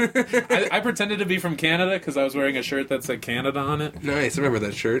 I pretended to be from Canada because I was wearing a shirt that said Canada on it. Nice. I remember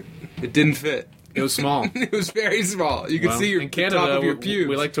that shirt. It didn't fit. It was small. It was very small. You could Well, see your in the Canada, top of your we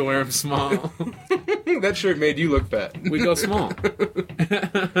pubes. like to wear them small. That shirt made you look fat. We go small.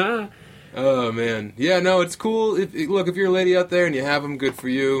 Oh man, yeah, no, it's cool. If you're a lady out there and you have them, good for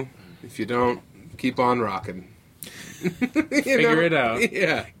you. If you don't, keep on rocking. Figure it out.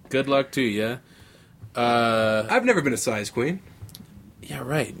 Yeah, Good luck to you. I've never been a size queen. Yeah,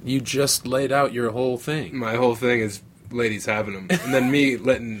 right. You just laid out your whole thing. My whole thing is ladies having them, and then me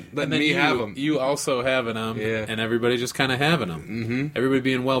letting And then me have them. You also having them, Yeah. and everybody just kind of having them. Mm-hmm. Everybody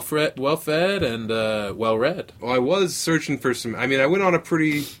being well fed, and well read. Well, I was searching for some. I mean, I went on a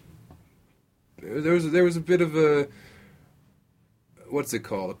pretty. There was a bit of a. What's it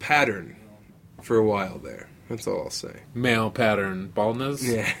called? A pattern, for a while there. That's all I'll say. Male pattern baldness.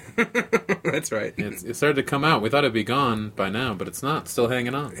 Yeah, that's right. It started to come out. We thought it'd be gone by now, but it's not. It's still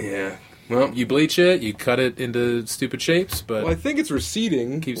hanging on. Yeah. Well, You bleach it, you cut it into stupid shapes, but I think it's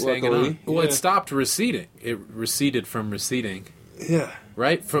receding. keeps luckily. hanging on. Well, Yeah. it stopped receding. It receded from receding, Yeah.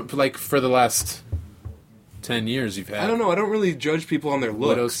 right? For the last 10 years, you've had. I don't know. I don't really judge people on their looks.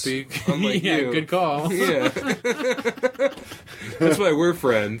 Widow speak. Unlike yeah, you. good call. Yeah. That's why we're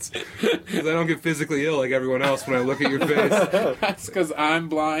friends. Because I don't get physically ill like everyone else when I look at your face. That's because I'm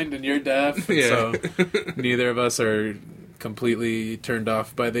blind and you're deaf. Yeah. So neither of us are completely turned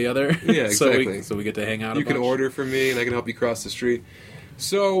off by the other. Yeah, exactly. So we get to hang out. You a can bunch. order from me, and I can help you cross the street.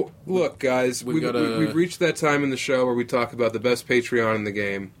 So, look, guys, We've we've reached that time in the show where we talk about the best Patreon in the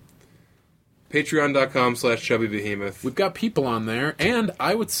game. Patreon.com/chubbybehemoth. We've got people on there, and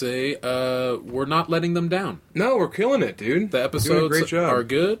I would say we're not letting them down. No, we're killing it, dude. The Doing a episodes great job. are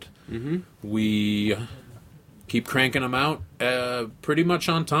good. Mm-hmm. We keep cranking them out pretty much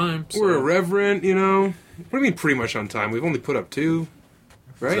on time. So. We're irreverent, you know. What do you mean pretty much on time? We've only put up 2,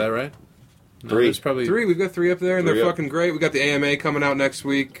 right? Is that right? No, 3. there's probably 3. We've got 3 up there, and 3 they're up. fucking great. We got the AMA coming out next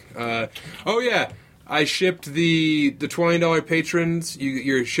week. Oh yeah, I shipped the $20 patrons.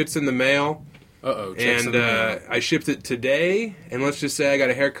 Your shit's in the mail. Uh-oh. And I shipped it today, and let's just say I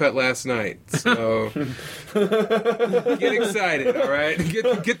got a haircut last night. So get excited, all right?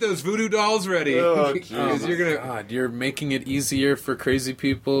 Get those voodoo dolls ready. Oh, Because you're gonna. God, you're making it easier for crazy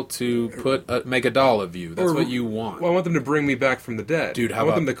people to make a doll of you. That's Or- what you want. Well, I want them to bring me back from the dead. Dude, how I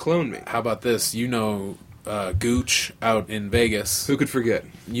want about- them to clone me. How about this? You know Gooch out in Vegas. Who could forget?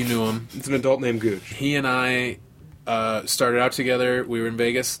 You knew him. It's an adult named Gooch. He and I started out together. We were in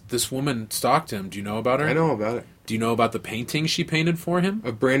Vegas. This woman stalked him. Do you know about her? I know about it. Do you know about the painting she painted for him?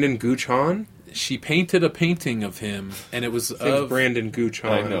 Of Brandon Gooch Hahn? She painted a painting of him, and it was Think of Brandon Gooch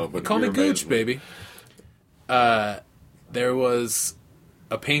Hahn. I know, but Call me you're Gooch, amazing. baby. There was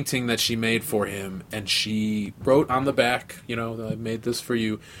a painting that she made for him, and she wrote on the back, you know, I made this for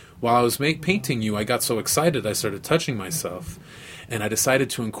you. While I was painting you, I got so excited I started touching myself, and I decided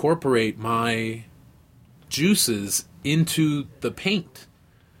to incorporate my juices into the paint.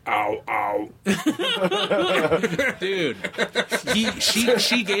 Ow, ow. Dude,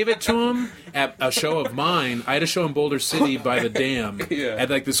 she gave it to him at a show of mine. I had a show in Boulder City by the dam. Yeah. At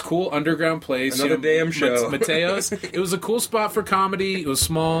like this cool underground place. Another damn show. Mateo's. It was a cool spot for comedy. It was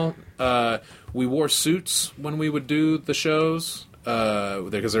small. We wore suits when we would do the shows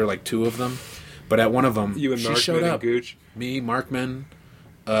because there were like 2 of them. But at one of them, You and she Markman showed and up. Gooch. Me, Markman,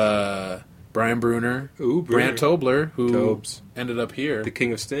 Brian Bruner, Ooh, Brant Tobler, who Tobes. ended up here. The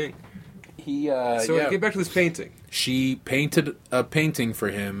King of Sting. He So yeah. get back to this painting. She painted a painting for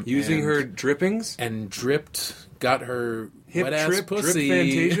him Using and- her drippings? and got her Hip wet ass trip, drip pussy,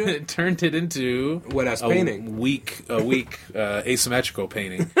 Fantasia? turned it into Wet ass a painting. weak asymmetrical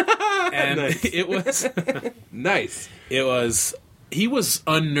painting, and Nice. it was Nice. he was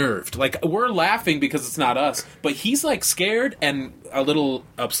unnerved. Like, we're laughing because it's not us, but he's like scared and a little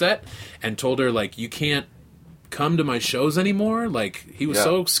upset, and told her like, you can't come to my shows anymore. Like, he was Yeah.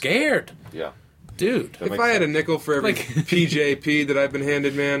 so scared, Yeah. dude. If I had a nickel for every Like- PJP that I've been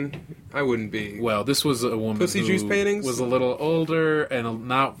handed, man, I wouldn't be. Well, this was a woman Pussy who juice paintings? was a little older and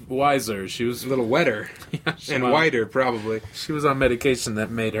not wiser. She was A little wetter. And well, whiter, probably. She was on medication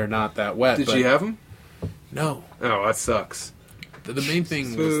that made her not that wet. Did but she have them? No. Oh, that sucks. The main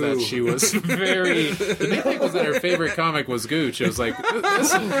thing was that Boo. she was very. The main thing was that her favorite comic was Gooch. It was like,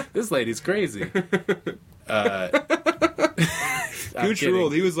 this lady's crazy. I'm Gooch kidding.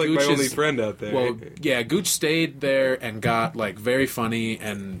 ruled. He was like Gooch my only is- friend out there. Well, yeah, Gooch stayed there and got like very funny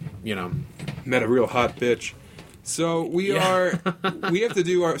and Met a real hot bitch. So we Yeah. we have to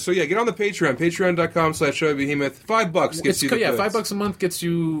do our, so yeah, get on the Patreon, patreon.com/showbehemoth. $5 gets you the goods. $5 a month gets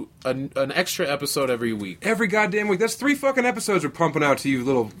you an extra episode every week. Every goddamn week. That's 3 fucking episodes we're pumping out to you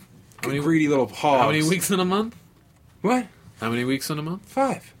little many- greedy little hogs. How many weeks in a month? What? How many weeks in a month?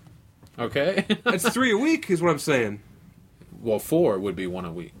 5. Okay. That's 3 a week is what I'm saying. Well, 4 would be 1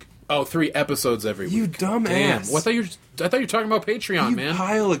 a week. Oh, 3 episodes every week. You dumb Damn. ass. Well, I thought you were talking about Patreon, You man.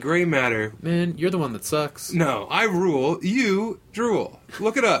 pile of gray matter. Man, you're the one that sucks. No, I rule. You drool.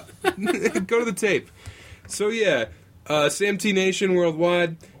 Look it up. Go to the tape. So yeah, Sam T Nation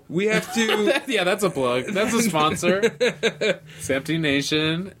worldwide. We have to. Yeah, that's a plug. That's a sponsor. Samty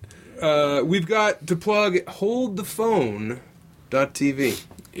Nation. We've got to plug HoldThePhone.tv.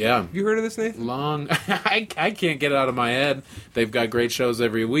 Yeah. Have you heard of this, Nathan? Long. I can't get it out of my head. They've got great shows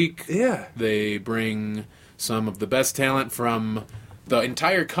every week. Yeah. They bring some of the best talent from the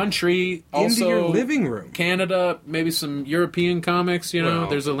entire country. Also, Into your living room. Canada, maybe some European comics. Well.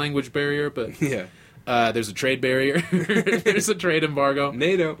 There's a language barrier, but Yeah. there's a trade barrier. There's a trade embargo.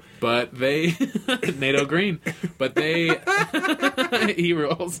 NATO. But they NATO green. But they he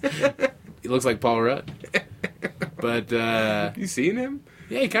rules. He looks like Paul Rudd. But You seen him?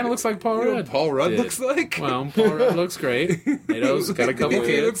 yeah, he kind of looks like Paul You know Rudd. what Paul Rudd did. looks like? Well, Paul Rudd looks great. NATO's got a couple Okay,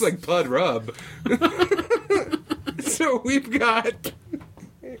 kids. he looks like Pud Rub. So we've got.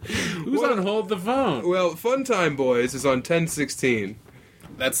 Who's on Hold the Phone? Well, Fun Time Boys is on 10/16.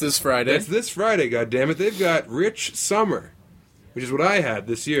 That's this Friday. That's this Friday, goddammit. They've got Rich Summer, which is what I had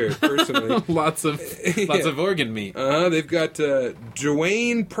this year, personally. lots of organ meat. They've got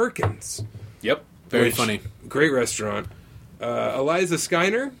Dwayne Perkins. Yep. Very which- funny. Great restaurant. Eliza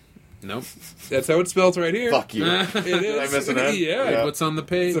Skyner. Nope. That's how it's spelled right here. Fuck you. It is. Did I miss an N? Yeah. Yeah. What's on the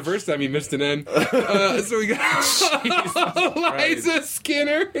page? It's the first time you missed an N. So we got Eliza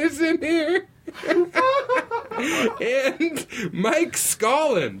Skinner is in here. And Mike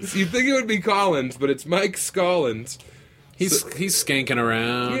Scollins. You'd think it would be Collins, but it's Mike Scollins. He's skanking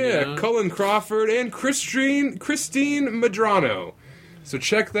around. Yeah, you know? Cullen Crawford and Christine Madrano. So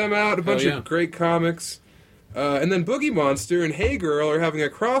check them out. A bunch of great comics. And then Boogie Monster and Hey Girl are having a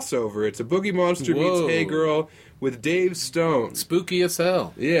crossover. It's a Boogie Monster meets Hey Girl with Dave Stone. Spooky as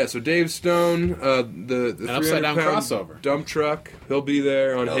hell. Yeah, so Dave Stone, the An upside-down 300-pound crossover. dump truck, he'll be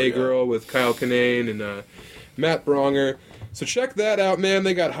there on Hell Hey yeah. Girl with Kyle Kinane and Matt Bronger. So check that out, man.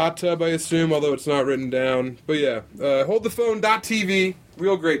 They got Hot Tub, I assume, although it's not written down. But yeah, holdthephone.tv.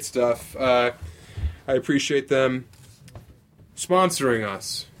 Real great stuff. I appreciate them sponsoring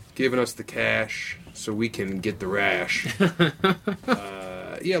us, giving us the cash so we can get the rash.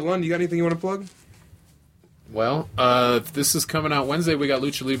 Yeah, Lund, you got anything you want to plug? Well, this is coming out Wednesday. We got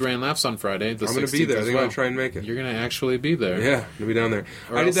Lucha Libre and Laughs on Friday. The I'm going to be 16th there. I as think well. I'm going to try and make it. You're going to actually be there. Yeah, I'm going to be down there.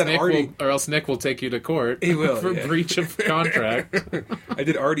 Or I did else that Nick Artie... or else Nick will take you to court. He will, for yeah. breach of contract. I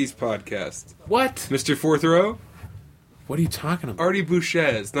did Artie's podcast. What? Mr. Fourth Row? What are you talking about? Artie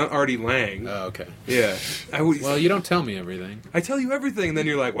Bouchez, not Artie Lang. Oh, okay. Yeah. Well, you don't tell me everything. I tell you everything, and then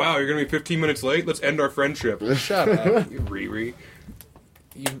you're like, wow, you're going to be 15 minutes late? Let's end our friendship. Shut up. You Riri.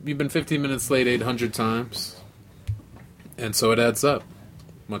 You've been 15 minutes late 800 times. And so it adds up.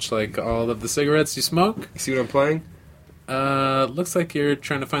 Much like all of the cigarettes you smoke. You see what I'm playing? Looks like you're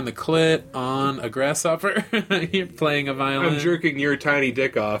trying to find the clit on a grasshopper. You're playing a violin. I'm jerking your tiny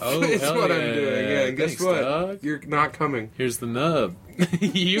dick off. Oh, It's hell what yeah. I'm doing. Yeah, and guess Thanks, what? dog. You're not coming. Here's the nub.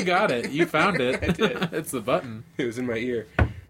 You got it. You found it. I did. It's the button. It was in my ear.